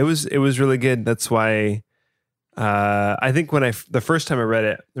 Yeah, it was really good. That's why I think when the first time I read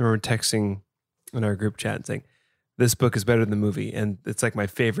it, I remember texting in our group chat and saying, "This book is better than the movie," and it's like my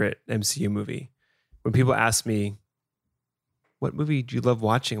favorite MCU movie. When people ask me, "What movie do you love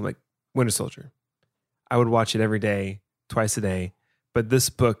watching?" I'm like, Winter Soldier. I would watch it every day, twice a day. But this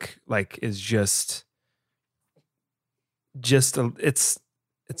book, like, is just it's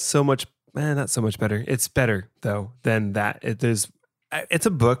so much, not so much better. It's better though than that. It's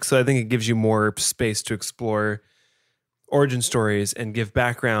a book, so I think it gives you more space to explore origin stories and give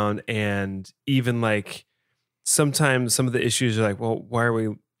background, and even like sometimes some of the issues are like, well, why are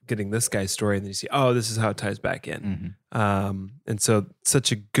we getting this guy's story? And then you see, oh, this is how it ties back in. And so Mm-hmm.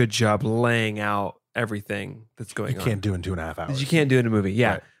 such a good job laying out everything that's going You on. can't do it in 2.5 hours. You can't do it in a movie.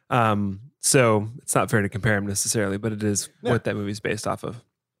 Yeah. Right. So it's not fair to compare them necessarily, but it is Yeah. what that movie's based off of.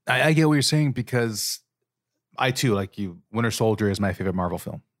 I get what you're saying because I too, like you, Winter Soldier is my favorite Marvel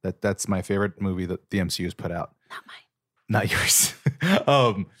film. That's my favorite movie that the MCU has put out. Not mine. Not yours.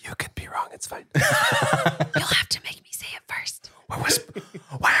 You can be wrong. It's fine. You'll have to make me say it first.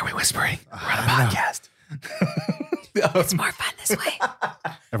 Why are we whispering? We're on a podcast. It's more fun this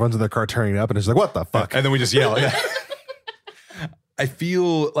way. Everyone's in their car turning it up and it's like, what the fuck? And then we just yell. Yeah. I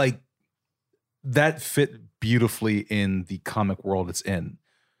feel like that fit beautifully in the comic world it's in.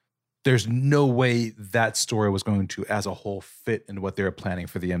 There's no way that story was going to, as a whole, fit into what they were planning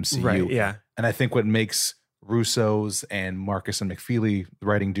for the MCU. Right. Yeah. And I think what makes Russo's and Marcus and McFeely, the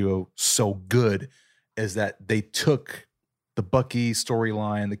writing duo, so good is that they took the Bucky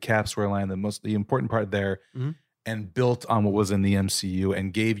storyline, the Cap storyline, the important part there, Mhm. and built on what was in the MCU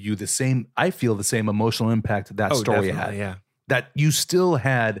and gave you the same emotional impact that story had. definitely, yeah. That you still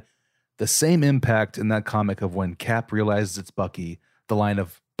had the same impact in that comic of when Cap realizes it's Bucky, the line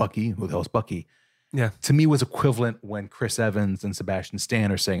of Bucky, who the hell is Bucky? Yeah. To me was equivalent when Chris Evans and Sebastian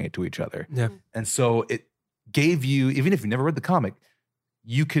Stan are saying it to each other. Yeah. And so it gave you, even if you never read the comic,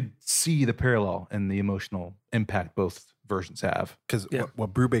 you could see the parallel and the emotional impact both versions have. Because Yeah.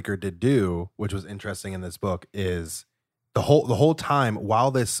 what Brubaker did do, which was interesting in this book, is the whole time while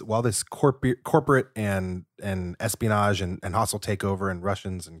this corporate and espionage and hostile takeover and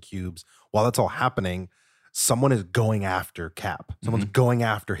Russians and cubes, while that's all happening, someone is going after Cap. Someone's going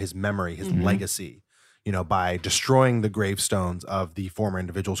after his memory, his legacy, by destroying the gravestones of the former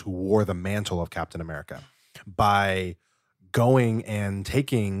individuals who wore the mantle of Captain America, by going and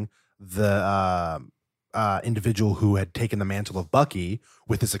taking the individual who had taken the mantle of Bucky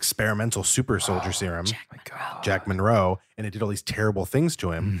with this experimental super soldier serum, Jack Monroe, and it did all these terrible things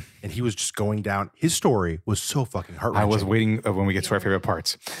to him. And he was just going down. His story was so fucking heart I wrenching. was waiting when we get to our favorite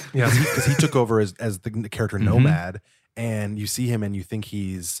parts. Yeah. Because he took over as the character Nomad, and you see him and you think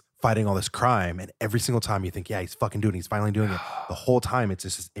he's fighting all this crime, and every single time you think, yeah, he's fucking doing it. He's finally doing it. The whole time it's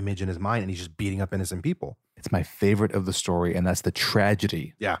just this image in his mind, and he's just beating up innocent people. It's my favorite of the story, and that's the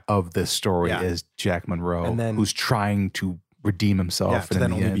tragedy Yeah. of this story Yeah. is Jack Monroe, And then- who's trying to redeem himself. Yeah, to and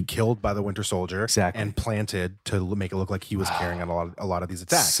then in the only be end, killed by the Winter Soldier, Exactly. and planted to make it look like he was carrying out a lot of these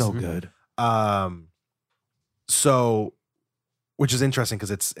attacks. so good. So, which is interesting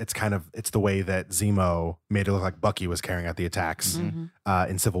because it's the way that Zemo made it look like Bucky was carrying out the attacks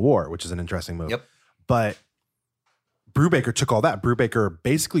in Civil War, which is an interesting move. Yep. But Brubaker took all that. Brubaker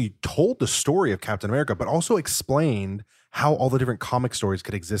basically told the story of Captain America, but also explained how all the different comic stories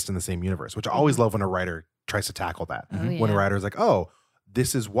could exist in the same universe, which I always love when a writer tries to tackle that. Oh, When a yeah. writer is like, oh,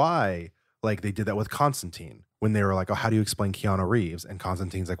 this is why, like they did that with Constantine, when they were like, oh, how do you explain Keanu Reeves? And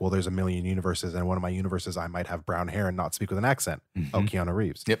Constantine's like, well, there's a million universes, and in one of my universes, I might have brown hair and not speak with an accent. Oh, Keanu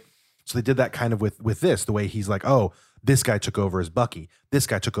Reeves. Yep. So they did that kind of with this, the way he's like, oh, this guy took over as Bucky. This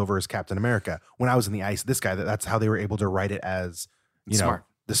guy took over as Captain America. When I was in the ice, this guy, that's how they were able to write it as, Smart.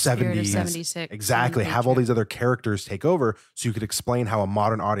 the Spirit of 70s. 76. Exactly. Have all these other characters take over so you could explain how a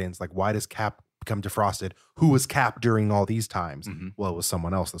modern audience, like, why does Cap become defrosted? Who was Cap during all these times? Well, it was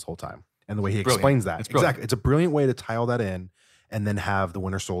someone else this whole time. And the way he Brilliant. explains that. It's brilliant. Exactly. It's a brilliant way to tie all that in and then have the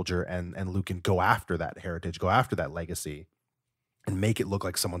Winter Soldier and Luke and go after that heritage, go after that legacy, and make it look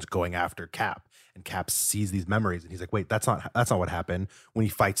like someone's going after Cap. And Cap sees these memories and he's like, wait, that's not what happened. When he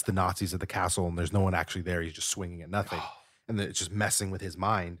fights the Nazis at the castle and there's no one actually there, he's just swinging at nothing. And then it's just messing with his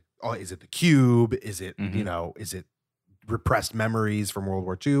mind. Oh, is it the cube? Is it, is it repressed memories from World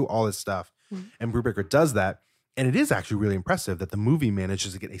War II? All this stuff. And Brubaker does that. And it is actually really impressive that the movie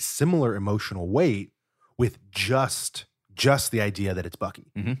manages to get a similar emotional weight with just the idea that it's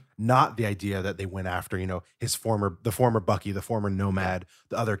Bucky, not the idea that they went after, the former Bucky, the former Nomad,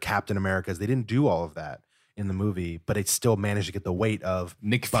 the other Captain Americas. They didn't do all of that in the movie, but it still managed to get the weight of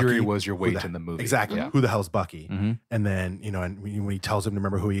Nick Bucky, Fury was your who weight the- in the movie. Exactly. Yeah. Who the hell's Bucky? Mhm. And then, and when he tells him to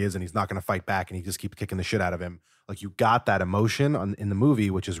remember who he is and he's not going to fight back and he just keeps kicking the shit out of him. Like, you got that emotion in the movie,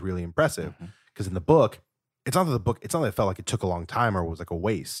 which is really impressive. Because in the book, it's not that it felt like it took a long time or was like a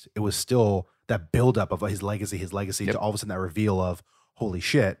waste. It was still that buildup of his legacy to all of a sudden that reveal of holy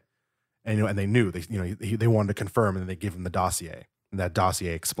shit. And, and they knew they wanted to confirm, and then they give him the dossier. And that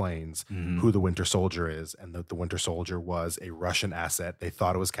dossier explains who the Winter Soldier is, and that the Winter Soldier was a Russian asset. They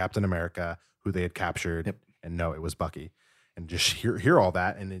thought it was Captain America, who they had captured, and no, it was Bucky. And just hear all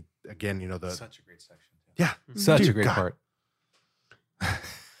that, and it, again, Such a great section. yeah, Such a Dude, great God. part.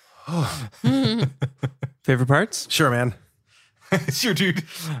 Favorite parts? Sure, man. Sure, dude.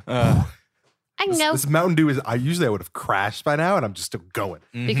 I can go. This Mountain Dew is. I would have crashed by now, and I'm just still going.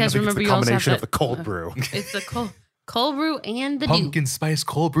 Because I think it's remember, the you also have combination of the to- cold brew. It's the cold brew and the dew. Pumpkin spice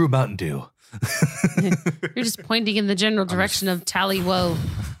cold brew Mountain Dew. You're just pointing in the general direction of tally woe.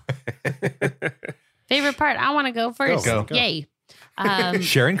 Favorite part? I want to go first. Go. Yay.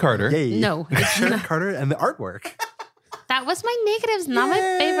 Sharon Carter. Yay! No, it's Sharon not. Carter and the artwork. That was my negatives, not my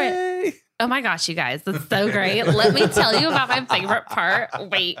favorite. Oh my gosh, you guys, that's so great. Let me tell you about my favorite part.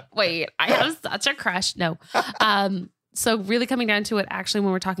 Wait. I have such a crush. No. So really coming down to it, actually,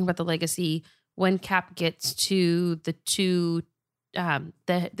 when we're talking about the legacy, when Cap gets to the two,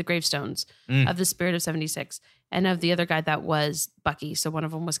 the gravestones of the Spirit of 76 and of the other guy that was Bucky. So one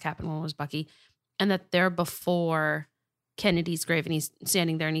of them was Cap and one was Bucky. And that they're before Kennedy's grave, and he's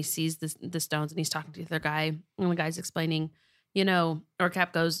standing there and he sees the stones and he's talking to the other guy. And the guy's explaining, or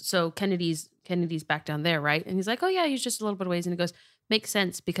Cap goes, so Kennedy's back down there, right? And he's like, oh yeah, he's just a little bit of ways. And he goes, makes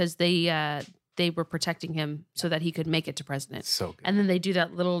sense because they were protecting him so that he could make it to president. So good. And then they do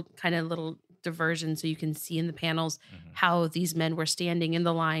that little diversion so you can see in the panels how these men were standing in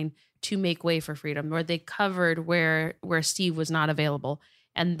the line to make way for freedom, or they covered where Steve was not available.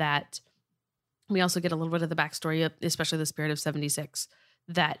 And that we also get a little bit of the backstory of, especially the Spirit of 76,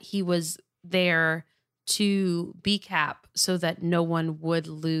 that he was there to be Cap so that no one would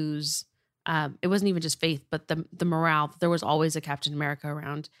lose. It wasn't even just faith, but the morale. There was always a Captain America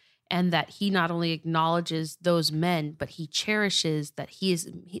around, and that he not only acknowledges those men, but he cherishes that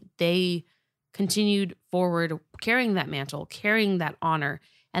they continued forward carrying that mantle, carrying that honor.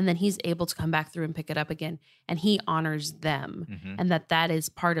 And then he's able to come back through and pick it up again. And he honors them. And that is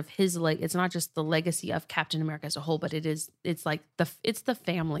part of his, it's not just the legacy of Captain America as a whole, but it's like it's the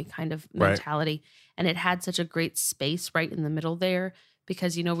family kind of mentality. Right. And it had such a great space right in the middle there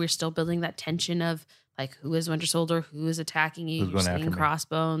because, we're still building that tension of like, who is Winter Soldier? Who is attacking you? You're seeing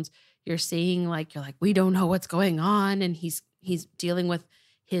Crossbones. You're seeing you're like, we don't know what's going on. And he's dealing with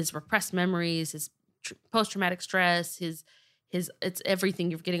his repressed memories, his post-traumatic stress, it's everything.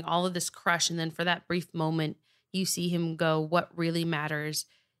 You're getting all of this crush. And then for that brief moment, you see him go, what really matters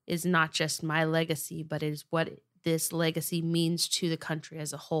is not just my legacy, but is what this legacy means to the country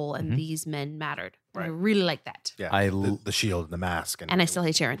as a whole. And these men mattered. Right. I really like that. Yeah. The shield and the mask. And I still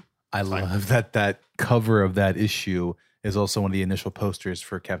hate Sharon. I love that cover of that issue is also one of the initial posters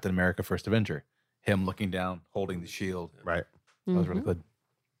for Captain America First Avenger. Him looking down, holding the shield. Right. That was really good.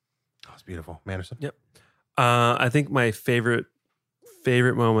 That was beautiful. Manderson? Yep. I think my favorite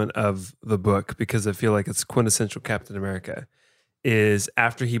moment of the book, because I feel like it's quintessential Captain America, is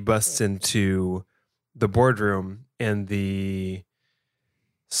after he busts into the boardroom and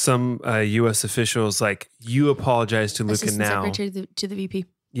some U.S. officials you apologize to Luke and now. Secretary to the VP.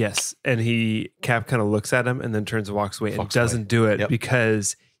 Yes, and Cap kind of looks at him and then turns and walks away and doesn't do it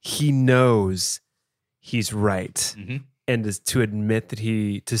because he knows he's right. And is to admit that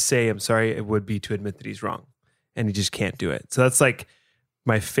to say I'm sorry, it would be to admit that he's wrong, and he just can't do it. So that's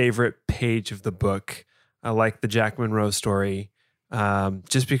my favorite page of the book. I like the Jack Monroe story,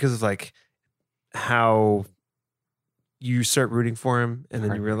 just because of how you start rooting for him, and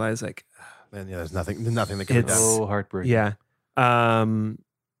then you realize man, there's nothing that can be done. So heartbreaking. Yeah.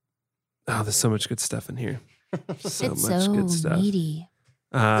 There's so much good stuff in here. So it's much so good stuff. Meaty.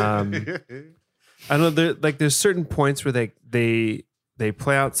 I know there's certain points where they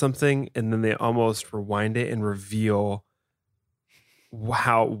play out something and then they almost rewind it and reveal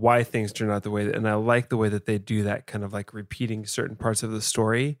why things turn out the way that, and I like the way that they do that, kind of repeating certain parts of the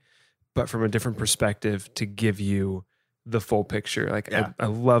story, but from a different perspective to give you the full picture. I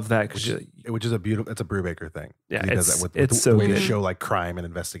love that which is a beautiful. It's a Brubaker thing. Yeah, he does that with it's the so way good to show crime and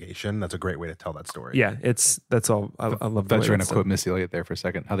investigation. That's a great way to tell that story. Yeah, that's all. I love that. I was trying to quote Missy Elliott there for a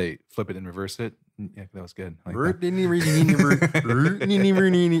second. How they flip it and reverse it. Yeah, that was good.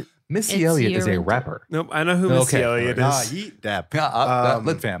 Missy Elliott is a rapper. Nope, I know who Missy Elliott is. Yeet dab.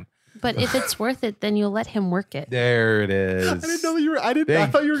 Lit fam. But if it's worth it, then you'll let him work it. There it is. I didn't know that you were. I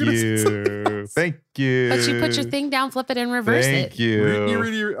thought you were going to say Thank you. But you put your thing down, flip it, and reverse it. Thank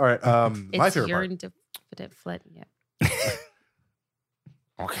you. All right. My It's favorite your part. indefinite flit. Yeah.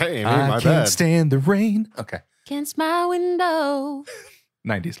 Okay, Amy, I my can't bad. stand the rain. Okay. Against my window.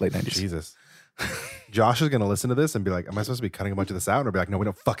 90s, late 90s. Jesus. Josh is going to listen to this and be like, am I supposed to be cutting a bunch of this out? Or be like, no, we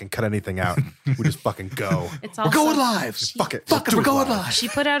don't fucking cut anything out. We just fucking go. It's We're also, going live. Fuck it. Fuck it, we're going live. She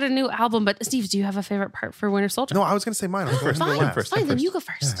put out a new album, but Steve, do you have a favorite part for Winter Soldier? No, I was going to say mine. I was going to go Fine, last. fine, then you go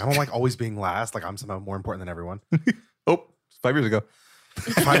Yeah, first. I don't like always being last. I'm somehow more important than everyone. Oh, 5 years ago.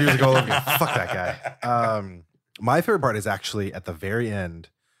 5 years ago, fuck that guy. My favorite part is actually at the very end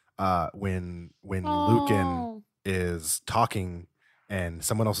when Lucan is talking and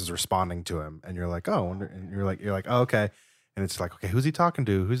someone else is responding to him, and you're like, oh, and you're like, oh, okay. And it's like, okay, who's he talking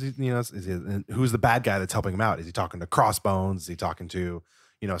to? Who's he, who's the bad guy that's helping him out? Is he talking to Crossbones? Is he talking to,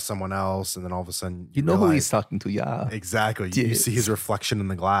 someone else? And then all of a sudden, You know who he's talking to, yeah. Exactly. You see his reflection in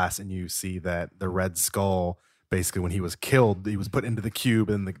the glass, and you see that the Red Skull basically when he was killed, he was put into the cube,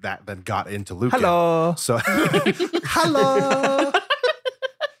 and that then got into Lucan. Hello. So, hello.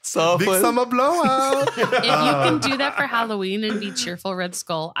 So Big summer blowout. If you can do that for Halloween and be cheerful, Red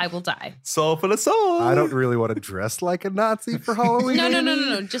Skull, I will die. soul for the soul. I don't really want to dress like a Nazi for Halloween.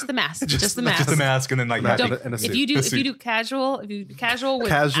 No. Just the mask. Just the mask. Just the mask, and then like Don't- that. and a If suit. you do A suit. casual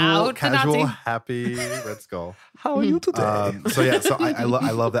without the Nazi. happy Red Skull. How are you today? So I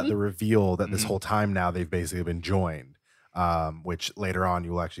love that the reveal that this whole time now they've basically been joined. Which later on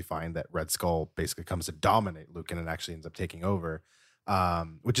you will actually find that Red Skull basically comes to dominate Lucan and actually ends up taking over.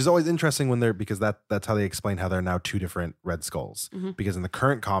 Which is always interesting when because that's how they explain how there are now two different Red Skulls. Mhm. Because in the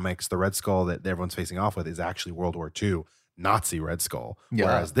current comics, the Red Skull that everyone's facing off with is actually World War II Nazi Red Skull. Yeah.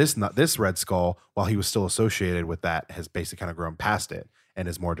 Whereas this Red Skull, while he was still associated with that, has basically kind of grown past it and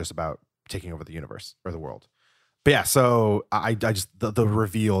is more just about taking over the universe or the world. But yeah, so I just the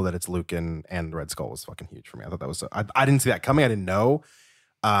reveal that it's Lucan and Red Skull was fucking huge for me. I thought that was I didn't see that coming. I didn't know.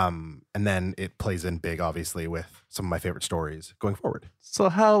 And then it plays in big, obviously, with some of my favorite stories going forward. So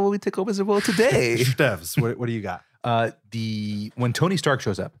how will we take over the world today? Devs, what do you got? When Tony Stark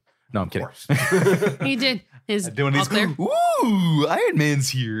shows up. No, I'm kidding. He did his Doing all these. clear. Ooh, Iron Man's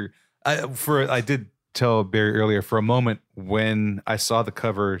here. I did tell Barry earlier for a moment when I saw the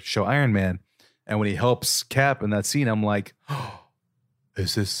cover show Iron Man, and when he helps Cap in that scene, I'm like, oh,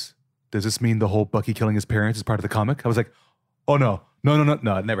 does this mean the whole Bucky killing his parents is part of the comic? I was like, oh no,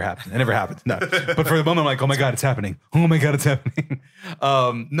 it never happened. It never happened. No. But for the moment, I'm like, oh my God, it's happening. Oh my God, it's happening.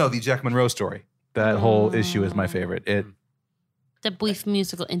 No, the Jack Monroe story. That whole issue is my favorite. The brief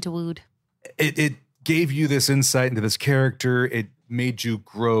musical interlude. It gave you this insight into this character. It made you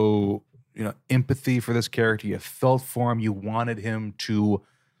grow, empathy for this character. You felt for him. You wanted him to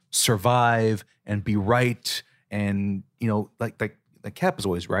survive and be right. And, like Cap is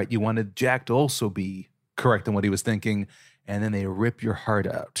always right. You wanted Jack to also be correct in what he was thinking. And then they rip your heart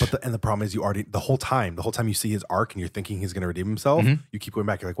out. But the problem is the whole time you see his arc and you're thinking he's going to redeem himself, you keep going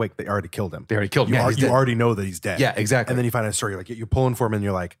back. You're like, wait, they already killed him. They already killed him. You already know that he's dead. Yeah, exactly. And then you find a story like you're pulling for him and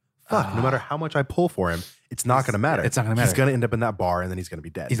you're like, fuck, no matter how much I pull for him, it's not going to matter. It's not gonna matter. He's going to end up in that bar and then he's going to be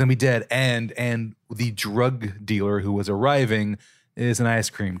dead. He's going to be dead. And the drug dealer who was arriving is an ice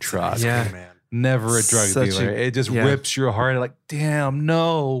cream truck. Yeah. man. Never a drug Such dealer. It just yeah. rips your heart. Like, damn,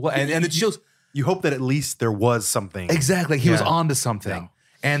 no. And it shows. You hope that at least there was something. Exactly. He was Yeah. onto something. No.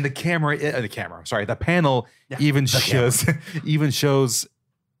 And the panel even shows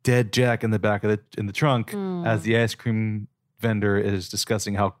dead Jack in the back of in the trunk as the ice cream vendor is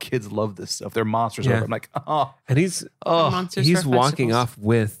discussing how kids love this stuff. They're monsters. Yeah. Over. I'm like, oh, And he's Monsters he's for walking festivals. off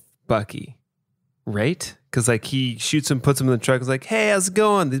with Bucky, right? Because like he shoots him, puts him in the truck. Is like, hey, how's it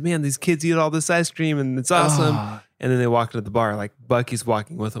going? Man, these kids eat all this ice cream and it's awesome. And then they walk into the bar. Like Bucky's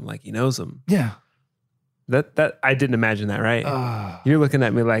walking with him, like he knows him. yeah. That I didn't imagine that, right? You're looking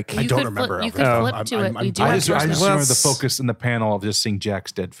at me like I You don't could remember. Flip, you could Alfred. flip to I'm- it. I'm We do blanking. I have just source notes. Well, remember the focus in the panel of just seeing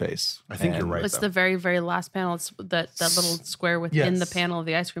Jack's dead face. I think you're And- right. It's though. the very, very last panel. It's that little square within the Yes. panel of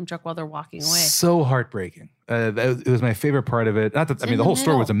the ice cream truck while they're walking away. So heartbreaking. It was my favorite part of it. Not that in the the whole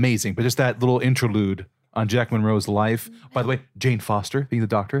story was middle. amazing, but just that little interlude on Jack Monroe's life. By the way, Jane Foster being the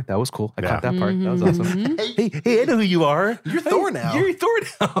doctor, that was cool. I caught that part. That was awesome. Hey, I know who you are. You're Thor now. You're Thor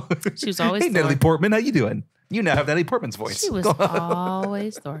now. She was always Hey, Natalie Thor. Portman, how you doing? You now have Natalie Portman's voice. She was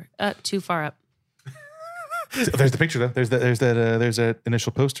always Thor. Too far up. There's the picture though. There's that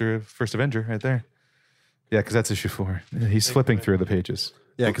initial poster of First Avenger right there. Yeah, because that's issue 4. He's flipping through the pages.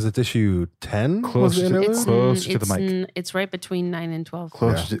 Yeah, because it's issue 10. Close to- interlude? Close to the mic. It's right between 9 and 12.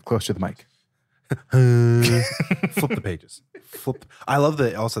 Close to the mic. Flip the pages. I love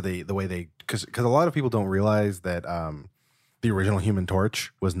the way they because a lot of people don't realize that the original Human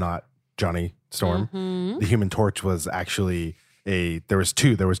Torch was not Johnny Storm. Mhm. The Human Torch was actually there was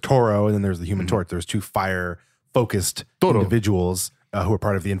two. There was Toro and then there's the Human Torch. There was two fire focused individuals who were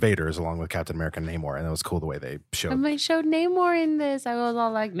part of the Invaders along with Captain America and Namor, and it was cool the way they showed. Somebody showed Namor in this. I was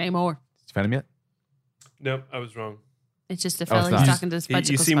all like, Namor. Did you find him yet? nope, I was wrong. It's just a it's fella not. he's talking to the You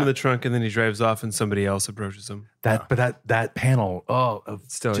spectacle see him in the spot. trunk and then he drives off and somebody else approaches him. But that panel, of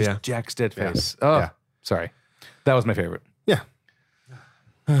Still, just yeah. Jack's dead Yeah. face. Oh, Yeah. sorry. That was my favorite. Yeah,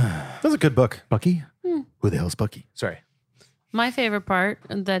 that was a good book. Bucky? Who the hell's Bucky? Sorry. My favorite part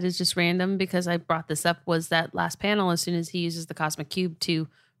that is just random because I brought this up was that last panel as soon as he uses the cosmic cube to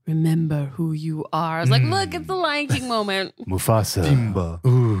remember who you are. I was like, look, it's the Lion King moment. Mufasa. Simba.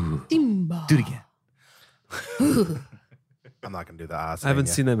 Ooh. Simba. Do it again. I'm not gonna do that. I haven't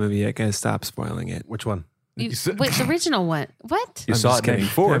seen that movie yet, guys. Stop spoiling it. Which one. Wait, the original one. What? You I'm saw just it in kidding.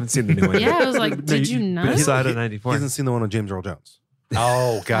 94. I haven't seen the new one. Yeah, I was like, No, did you But not? you saw it in He '94. hasn't seen the one with James Earl Jones.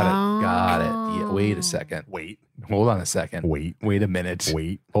 Oh, got it. Got it. Yeah, wait a second. Wait. Hold on a second. Wait. Wait a minute.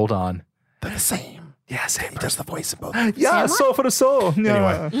 Wait. Hold on. They're the same. Yeah, same. He does the voice in both. Yeah, soul for the soul.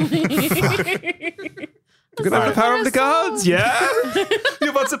 Yeah. You can have the power of the gods. Yeah.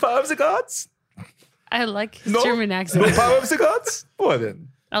 You want the power of the gods? I like his No. German No accent. power of the gods? Boy, then.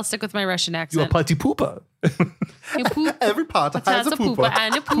 I'll stick with my Russian You a accent. party pooper. You poop. Every pot Has a pooper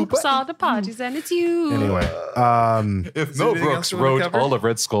and it poops all the parties and it's you. Anyway, If Mel Mel anything else Brooks you wanna wrote cover? all of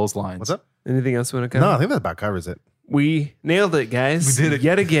Red Skull's lines. what's up? Anything else you want to cover? No, I think that about covers it. We nailed it, guys. We did it.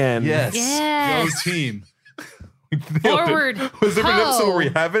 Yet again. Yes. Yes. Go team. We nailed it. Forward. Was there an episode where we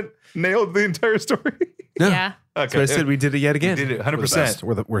Ho. haven't nailed the entire story? No. Yeah. That's what I said. We did it yet again. We did it. We're the 100%. best.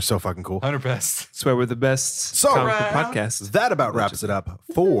 We're so fucking cool. 100%. That's why we're the best So- comic book podcast. That about wraps it up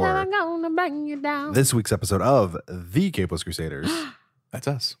for I'm gonna bring you down. this week's episode of The Capeless Crusaders, That's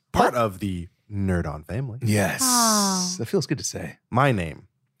us. part of the Nerd On family. Yes. Oh. That feels good to say. My name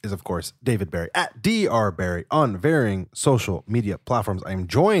is, of course, David Barry at Dr. Barry on varying social media platforms. I am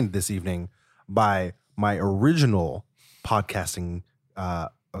joined this evening by my original podcasting, I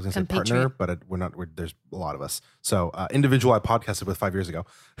was going to say partner, Compatriot. but we're not, there's a lot of us. So, individual I podcasted with 5 years ago.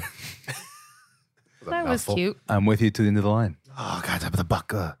 That was cute. I'm with you to the end of the line. Oh, God, top of the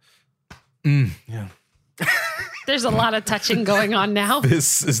buck. Yeah. There's a lot of touching going on now.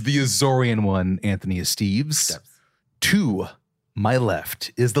 This is the Azorian one, Anthony Esteves. To my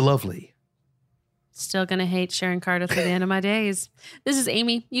left is the lovely. Still gonna hate Sharon Carter through the end of my days. This is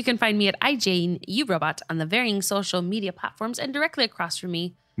Amy. You can find me at iJaneURobot on the varying social media platforms, and directly across from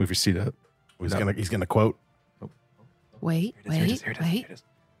me. Move your seat up. He's gonna quote. Wait.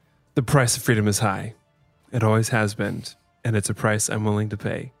 The price of freedom is high. It always has been. And it's a price I'm willing to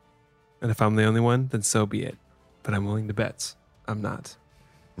pay. And if I'm the only one, then so be it. But I'm willing to bet I'm not.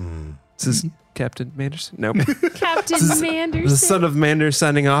 This is Captain Manderson? Nope. Captain Manderson. The son of Mander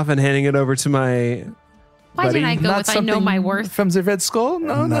signing off and handing it over to my Why didn't I go with I know my worth? From the Red Skull?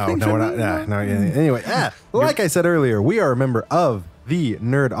 No, nothing we're from not. Yeah, no, yeah. Anyway, like I said earlier, we are a member of the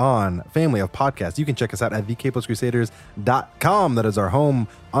Nerd On family of podcasts. You can check us out at thecapelesscrusaders.com. That is our home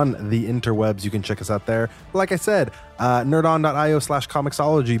on the interwebs. You can check us out there. Like I said,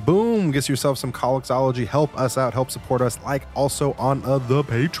 nerdon.io/comicsology. Boom. Get yourself some comicsology. Help us out. Help support us. Like also on the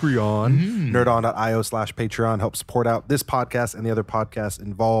Patreon. Nerdon.io/Patreon. Help support out this podcast and the other podcasts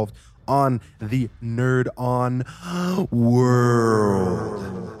involved on the Nerd On world.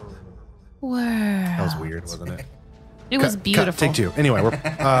 That was weird, wasn't it? It was beautiful. Take two. Anyway, we're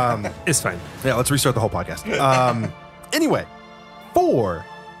It's fine. yeah. Let's restart the whole podcast. Anyway, for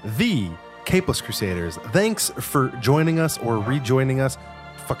the Capeless Crusaders, thanks for joining us or rejoining us.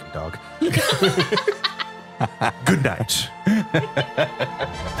 Fucking dog. Good night.